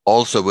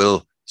 also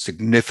will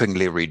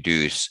significantly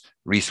reduce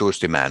resource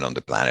demand on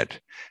the planet.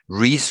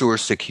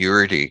 Resource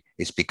security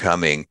is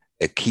becoming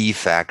a key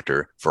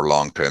factor for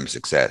long-term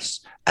success.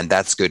 And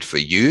that's good for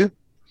you,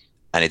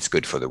 and it's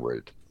good for the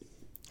world.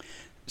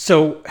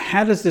 So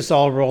how does this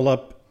all roll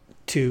up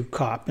to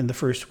COP in the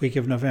first week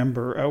of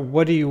November?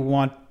 What do you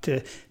want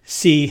to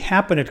see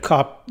happen at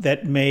COP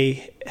that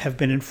may have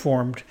been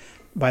informed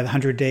by the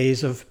 100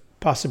 days of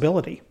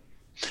possibility?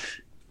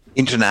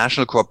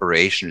 International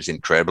cooperation is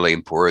incredibly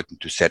important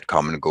to set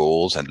common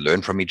goals and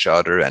learn from each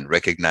other and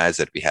recognize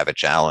that we have a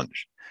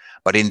challenge.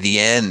 But in the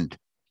end,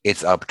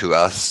 it's up to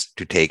us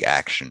to take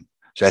action.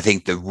 So I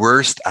think the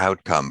worst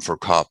outcome for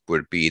COP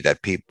would be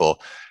that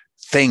people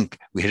think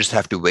we just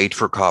have to wait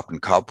for COP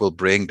and COP will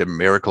bring the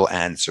miracle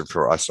answer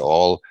for us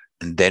all,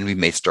 and then we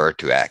may start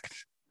to act.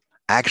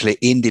 Actually,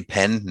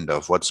 independent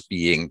of what's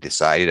being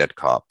decided at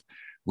COP,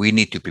 we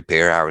need to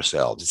prepare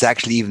ourselves. It's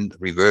actually even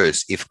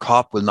reverse. If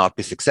COP will not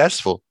be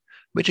successful,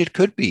 which it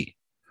could be,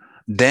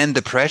 then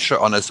the pressure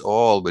on us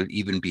all will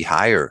even be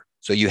higher.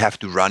 So you have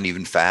to run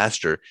even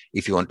faster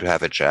if you want to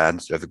have a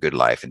chance to have a good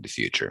life in the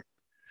future.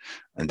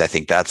 And I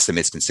think that's the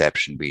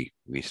misconception we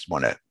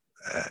want to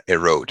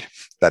erode,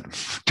 that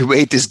to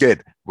wait is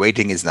good.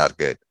 Waiting is not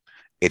good.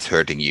 It's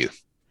hurting you.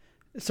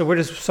 So where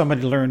does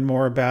somebody learn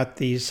more about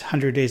these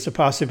 100 days of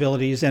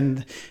possibilities,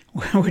 and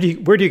where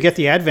do you get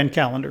the advent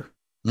calendar?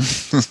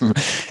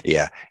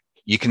 Yeah,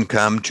 you can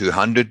come to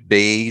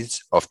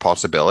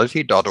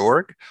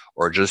 100daysofpossibility.org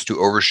or just to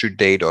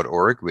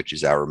overshootday.org, which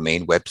is our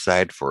main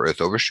website for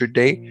Earth Overshoot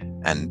Day,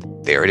 and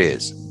there it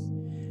is.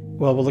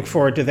 Well, we'll look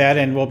forward to that,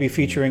 and we'll be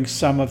featuring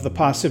some of the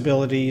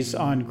possibilities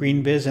on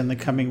GreenBiz in the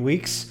coming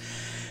weeks.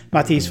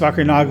 Matthijs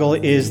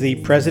Wackernagel is the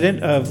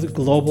president of the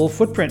Global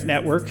Footprint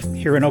Network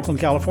here in Oakland,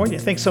 California.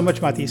 Thanks so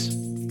much,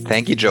 Matthijs.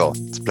 Thank you, Joel.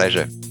 It's a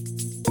pleasure.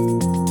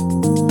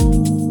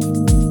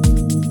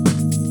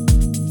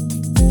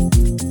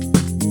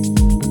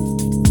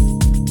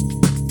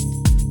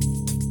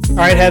 All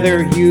right,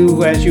 Heather,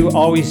 you, as you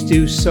always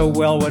do so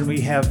well when we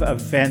have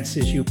events,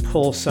 is you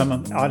pull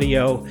some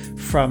audio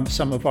from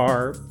some of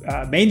our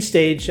main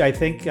stage. I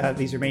think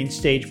these are main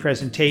stage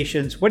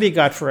presentations. What do you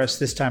got for us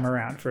this time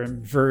around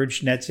from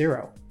Verge Net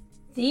Zero?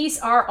 These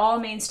are all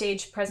main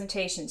stage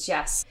presentations,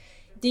 yes.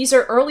 These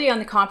are early on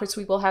the conference.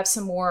 We will have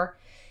some more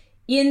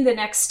in the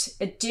next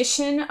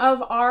edition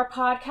of our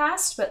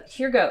podcast, but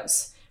here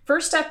goes.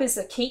 First up is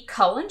Kate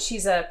Cullen.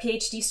 She's a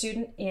PhD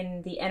student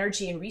in the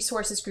Energy and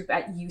Resources group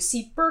at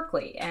UC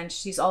Berkeley, and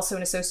she's also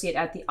an associate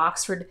at the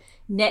Oxford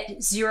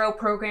Net Zero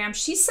program.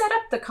 She set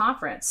up the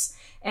conference,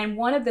 and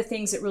one of the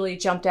things that really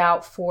jumped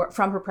out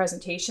from her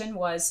presentation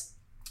was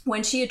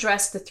when she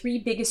addressed the three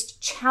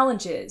biggest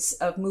challenges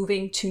of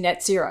moving to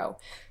net zero.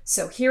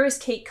 So here is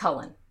Kate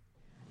Cullen.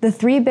 The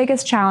three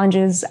biggest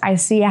challenges I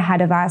see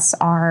ahead of us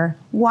are,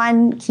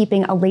 one,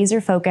 keeping a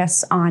laser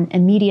focus on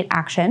immediate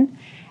action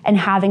and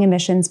halving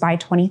emissions by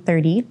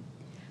 2030.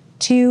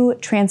 2,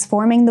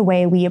 transforming the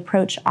way we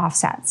approach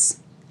offsets,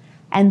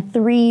 and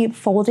 3,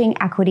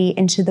 folding equity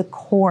into the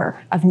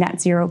core of net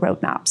zero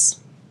roadmaps.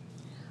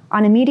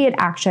 On immediate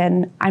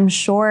action, I'm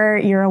sure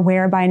you're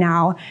aware by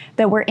now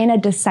that we're in a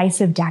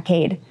decisive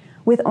decade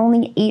with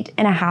only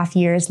 8.5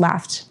 years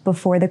left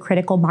before the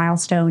critical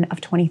milestone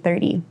of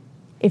 2030.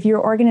 If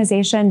your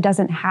organization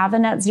doesn't have a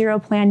net zero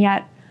plan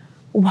yet,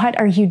 what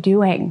are you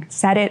doing?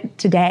 Set it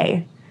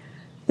today.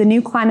 The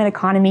new climate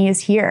economy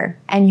is here,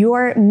 and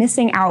you're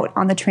missing out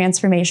on the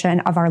transformation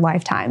of our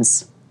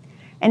lifetimes.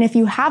 And if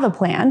you have a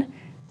plan,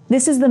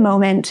 this is the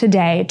moment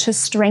today to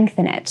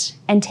strengthen it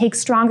and take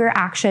stronger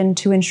action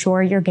to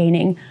ensure you're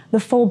gaining the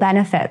full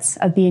benefits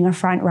of being a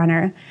front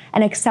runner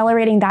and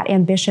accelerating that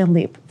ambition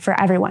loop for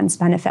everyone's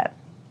benefit.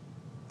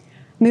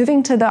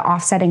 Moving to the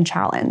offsetting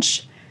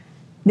challenge.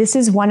 This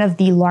is one of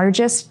the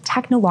largest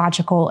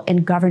technological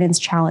and governance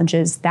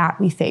challenges that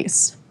we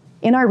face.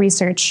 In our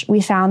research,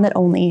 we found that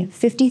only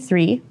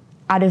 53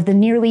 out of the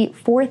nearly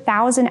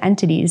 4,000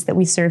 entities that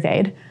we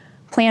surveyed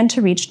plan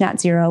to reach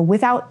net zero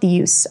without the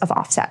use of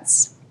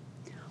offsets.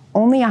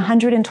 Only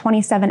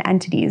 127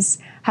 entities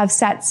have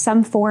set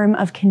some form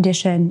of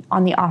condition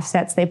on the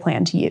offsets they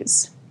plan to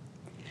use.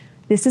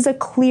 This is a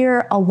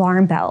clear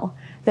alarm bell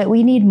that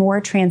we need more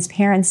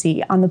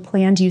transparency on the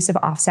planned use of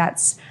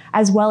offsets,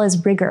 as well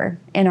as rigor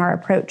in our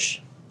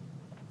approach.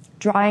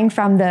 Drawing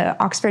from the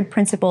Oxford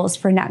Principles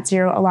for Net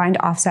Zero Aligned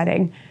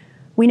Offsetting,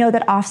 we know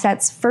that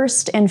offsets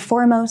first and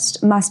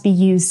foremost must be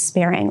used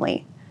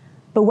sparingly.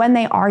 But when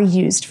they are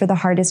used for the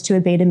hardest to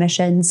abate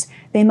emissions,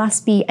 they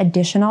must be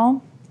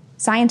additional,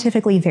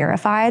 scientifically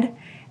verified,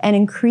 and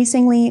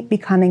increasingly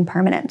becoming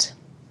permanent.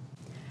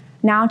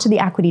 Now to the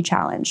equity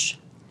challenge.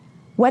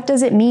 What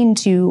does it mean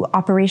to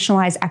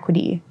operationalize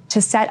equity,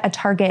 to set a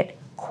target,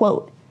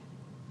 quote,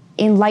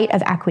 in light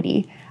of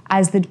equity,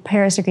 as the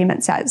Paris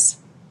Agreement says?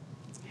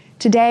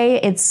 Today,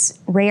 it's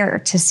rare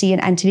to see an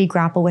entity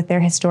grapple with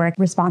their historic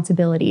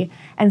responsibility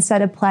and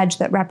set a pledge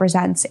that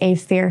represents a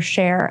fair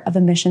share of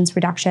emissions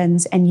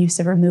reductions and use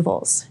of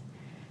removals.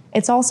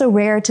 It's also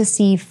rare to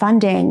see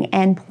funding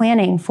and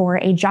planning for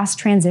a just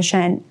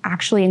transition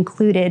actually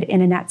included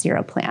in a net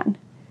zero plan.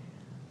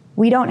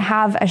 We don't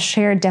have a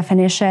shared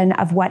definition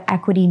of what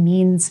equity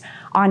means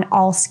on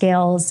all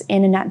scales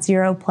in a net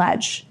zero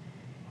pledge.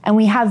 And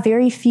we have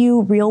very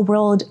few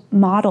real-world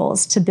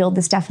models to build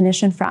this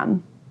definition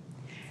from.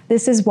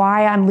 This is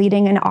why I'm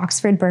leading an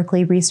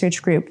Oxford-Berkeley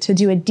research group to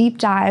do a deep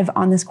dive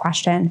on this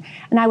question,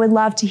 and I would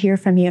love to hear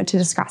from you to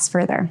discuss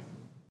further.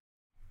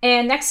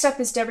 And next up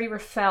is Debbie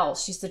Raffel.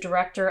 She's the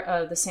director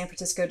of the San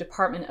Francisco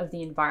Department of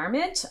the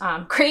Environment.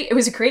 Great! It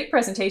was a great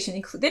presentation.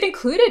 It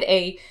included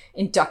a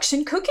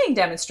induction cooking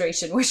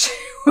demonstration, which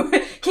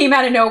came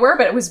out of nowhere,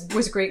 but it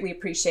was greatly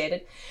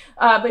appreciated.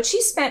 But she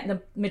spent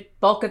the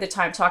bulk of the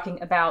time talking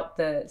about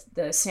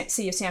the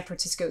City of San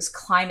Francisco's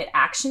climate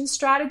action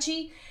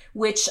strategy,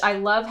 which I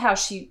love how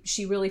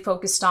she really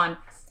focused on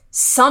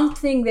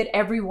something that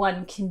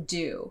everyone can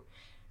do.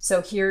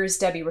 So here's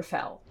Debbie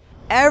Raffel.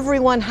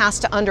 Everyone has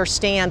to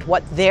understand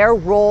what their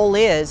role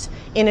is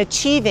in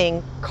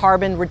achieving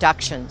carbon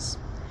reductions.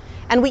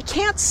 And we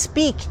can't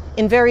speak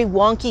in very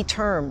wonky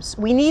terms.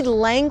 We need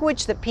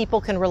language that people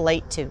can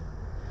relate to.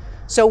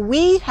 So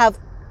we have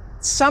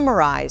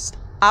summarized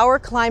our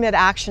climate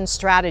action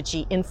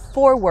strategy in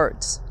 4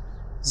 words: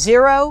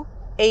 0,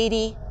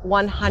 80,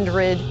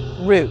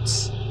 100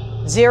 roots.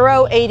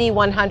 0, 80,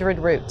 100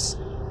 roots.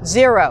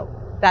 0,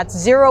 that's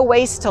zero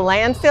waste to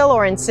landfill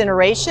or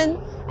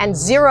incineration, and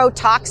 0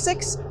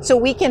 toxics, so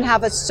we can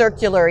have a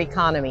circular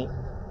economy.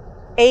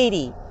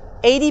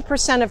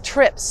 80% of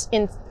trips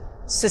in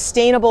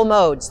sustainable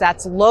modes,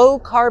 that's low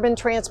carbon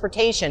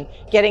transportation,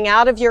 getting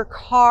out of your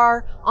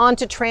car,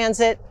 onto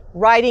transit,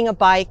 riding a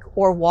bike,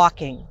 or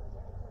walking.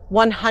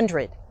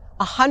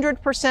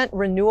 100%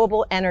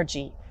 renewable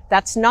energy.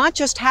 That's not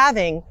just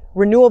having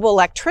renewable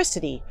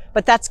electricity,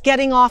 but that's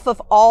getting off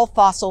of all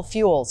fossil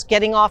fuels,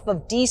 getting off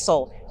of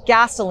diesel,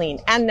 gasoline,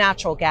 and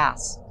natural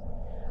gas.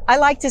 I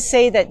like to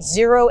say that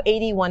 0,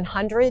 80,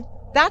 100,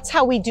 that's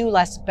how we do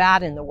less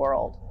bad in the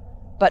world.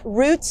 But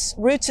roots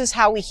is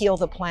how we heal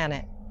the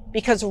planet.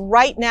 Because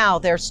right now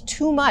there's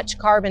too much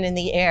carbon in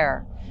the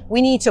air.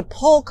 We need to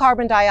pull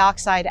carbon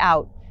dioxide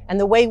out. And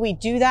the way we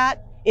do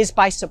that is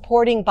by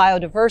supporting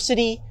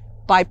biodiversity,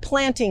 by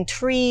planting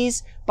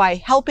trees, by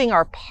helping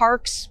our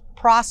parks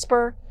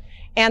prosper,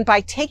 and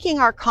by taking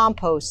our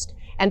compost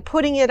and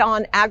putting it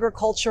on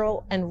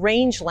agricultural and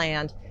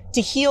rangeland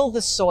to heal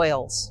the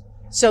soils.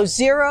 So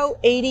 0,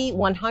 80,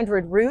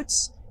 100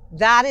 roots,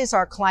 that is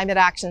our climate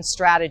action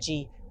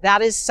strategy.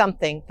 That is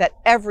something that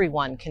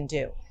everyone can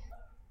do.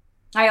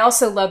 I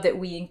also love that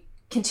we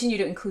continue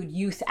to include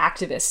youth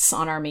activists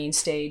on our main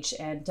stage,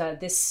 and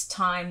this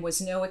time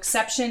was no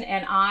exception.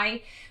 And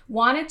I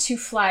wanted to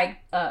flag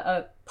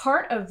a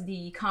part of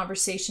the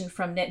conversation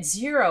from Net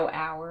Zero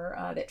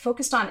Hour that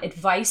focused on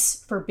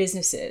advice for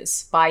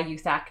businesses by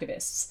youth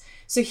activists.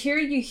 So here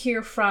you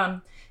hear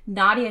from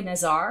Nadia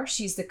Nazar.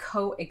 She's the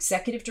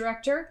co-executive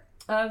director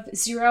of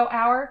Zero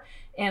Hour,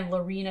 and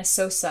Lorena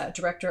Sosa,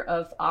 director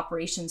of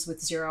operations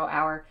with Zero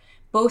Hour.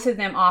 Both of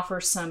them offer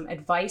some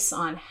advice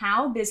on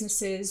how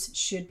businesses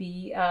should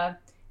be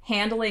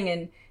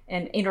handling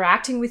and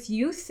interacting with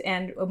youth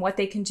and what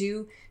they can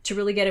do to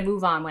really get a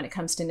move on when it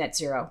comes to net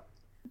zero.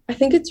 I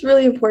think it's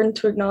really important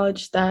to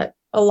acknowledge that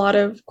a lot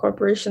of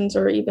corporations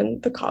are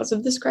even the cause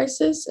of this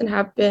crisis and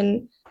have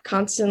been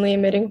constantly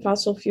emitting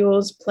fossil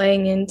fuels,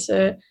 playing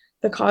into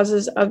the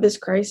causes of this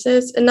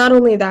crisis. And not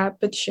only that,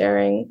 but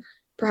sharing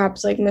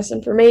perhaps like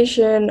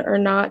misinformation or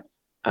not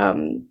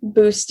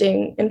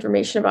boosting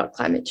information about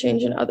climate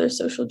change and other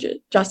social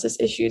justice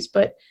issues,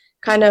 but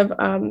kind of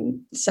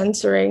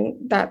censoring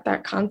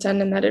that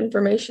content and that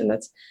information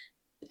that's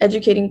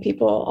educating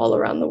people all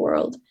around the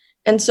world.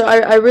 And so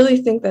I really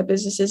think that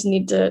businesses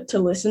need to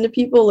listen to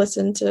people,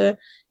 listen to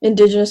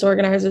Indigenous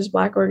organizers,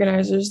 Black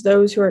organizers,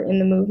 those who are in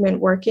the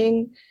movement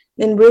working,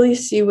 and really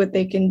see what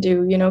they can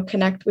do,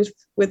 connect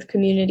with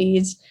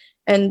communities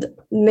and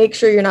make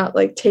sure you're not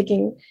like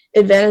taking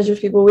advantage of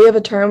people. We have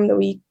a term that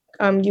we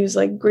use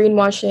like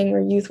greenwashing or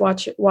youth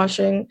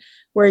washing,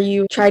 where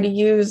you try to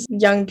use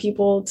young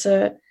people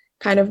to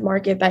kind of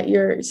market that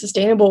you're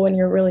sustainable when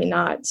you're really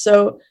not.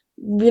 So,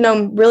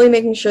 really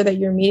making sure that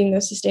you're meeting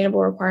those sustainable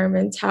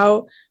requirements.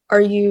 How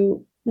are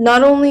you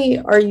not only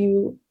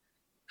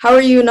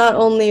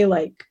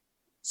like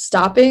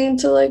stopping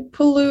to like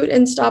pollute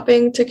and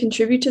stopping to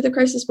contribute to the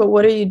crisis, but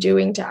what are you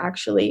doing to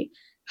actually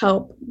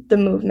help the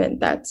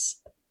movement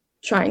that's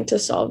trying to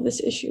solve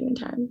this issue in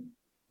time?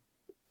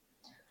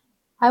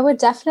 I would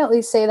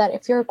definitely say that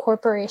if you're a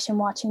corporation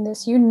watching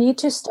this, you need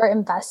to start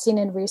investing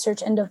in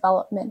research and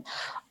development.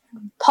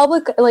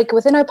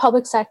 Within our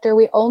public sector,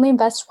 we only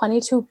invest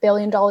 $22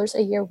 billion a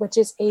year, which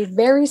is a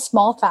very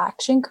small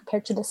fraction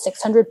compared to the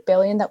 $600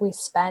 billion that we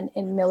spend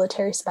in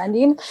military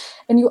spending.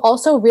 And you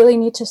also really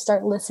need to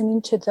start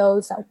listening to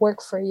those that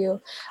work for you.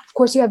 Of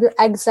course, you have your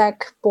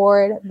exec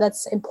board,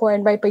 that's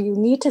important, right? But you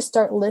need to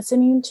start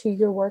listening to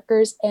your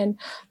workers and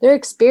their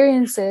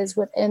experiences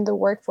within the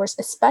workforce,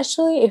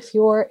 especially if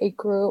you're a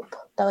group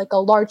that like a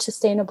large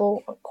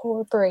sustainable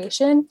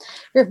corporation.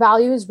 Your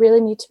values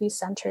really need to be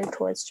centered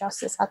towards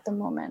justice at the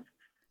moment.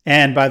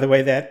 And by the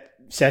way, that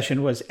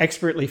session was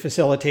expertly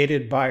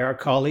facilitated by our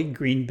colleague,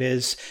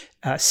 GreenBiz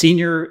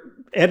senior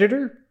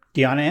editor,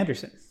 Deanna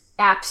Anderson.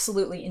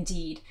 Absolutely,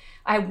 indeed.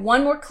 I have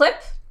one more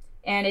clip,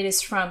 and it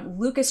is from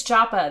Lucas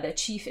Joppa, the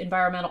Chief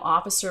Environmental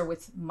Officer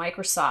with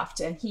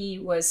Microsoft. And he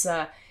was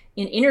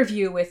in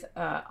interview with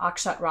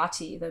Akshat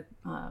Rati, the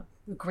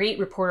great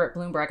reporter at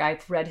Bloomberg.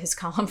 I've read his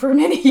column for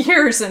many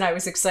years, and I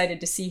was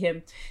excited to see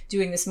him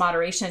doing this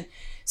moderation.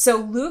 So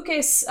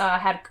Lucas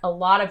had a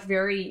lot of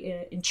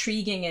very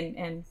intriguing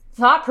and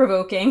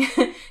thought-provoking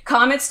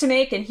comments to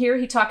make. And here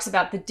he talks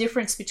about the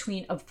difference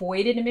between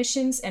avoided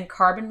emissions and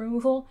carbon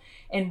removal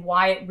and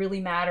why it really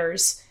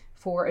matters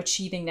for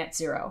achieving net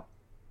zero.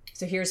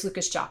 So here's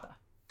Lucas Joppa.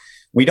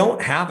 We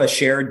don't have a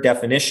shared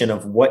definition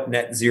of what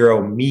net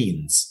zero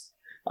means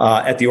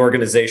at the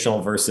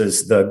organizational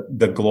versus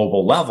the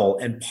global level.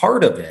 And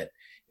part of it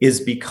is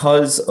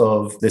because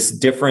of this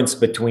difference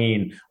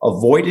between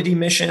avoided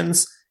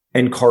emissions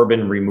and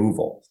carbon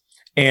removal.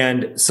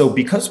 And so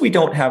because we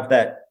don't have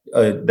that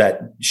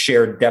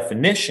shared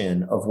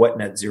definition of what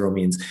net zero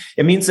means,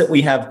 it means that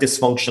we have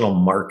dysfunctional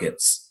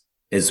markets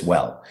as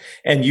well.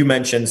 And you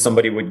mentioned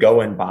somebody would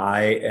go and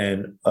buy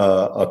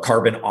a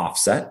carbon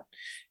offset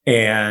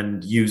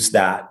and use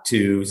that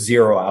to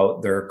zero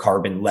out their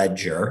carbon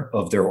ledger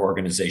of their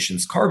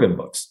organization's carbon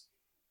books.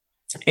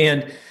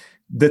 And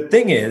the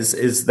thing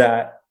is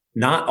that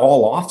not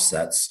all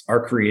offsets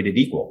are created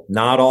equal.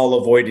 Not all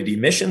avoided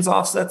emissions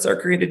offsets are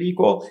created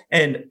equal.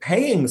 And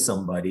paying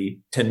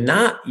somebody to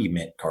not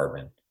emit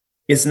carbon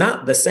is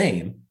not the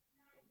same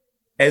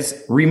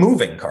as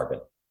removing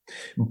carbon.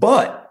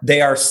 But they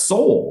are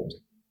sold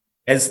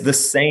as the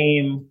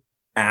same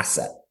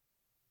asset.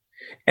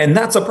 And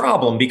that's a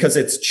problem because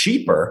it's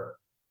cheaper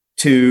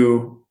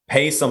to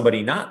pay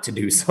somebody not to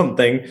do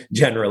something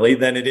generally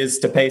than it is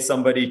to pay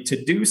somebody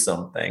to do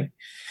something.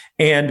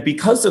 And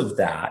because of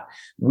that,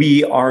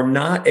 we are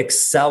not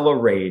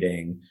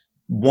accelerating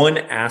one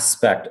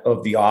aspect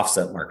of the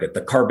offset market,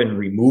 the carbon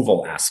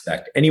removal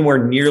aspect,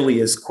 anywhere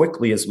nearly as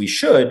quickly as we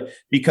should,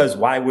 because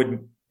why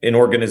would an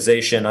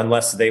organization,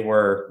 unless they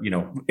were,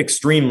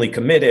 extremely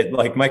committed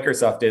like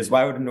Microsoft is,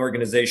 why would an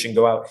organization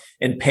go out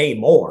and pay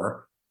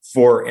more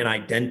for an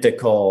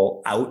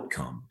identical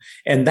outcome?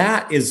 And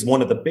that is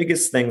one of the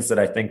biggest things that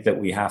I think that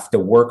we have to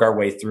work our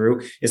way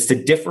through, is to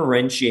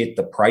differentiate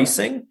the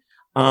pricing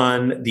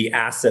on the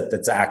asset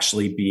that's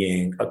actually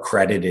being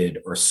accredited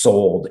or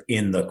sold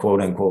in the quote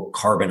unquote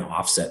carbon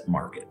offset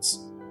markets.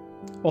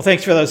 Well,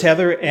 thanks for those,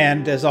 Heather.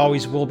 And as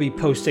always, we'll be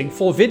posting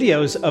full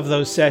videos of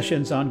those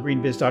sessions on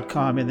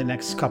greenbiz.com in the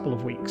next couple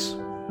of weeks.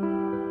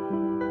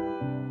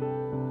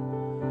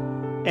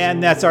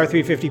 And that's our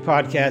 350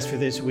 podcast for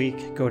this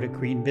week. Go to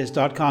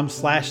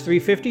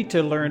greenbiz.com/350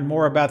 to learn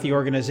more about the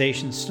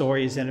organization's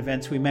stories and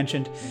events we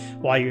mentioned.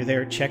 While you're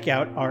there, check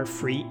out our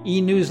free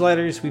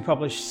e-newsletters. We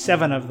publish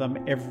 7 of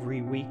them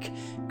every week.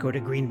 Go to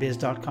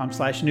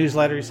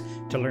greenbiz.com/newsletters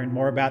to learn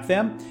more about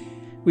them.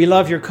 We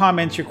love your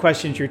comments, your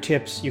questions, your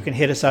tips. You can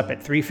hit us up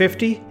at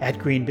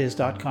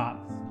 350@greenbiz.com.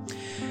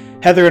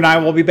 Heather and I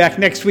will be back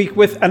next week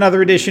with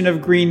another edition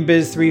of Green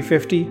Biz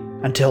 350.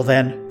 Until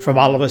then, from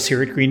all of us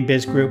here at Green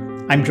Biz Group,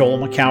 I'm Joel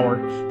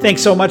McCower.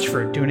 Thanks so much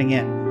for tuning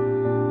in.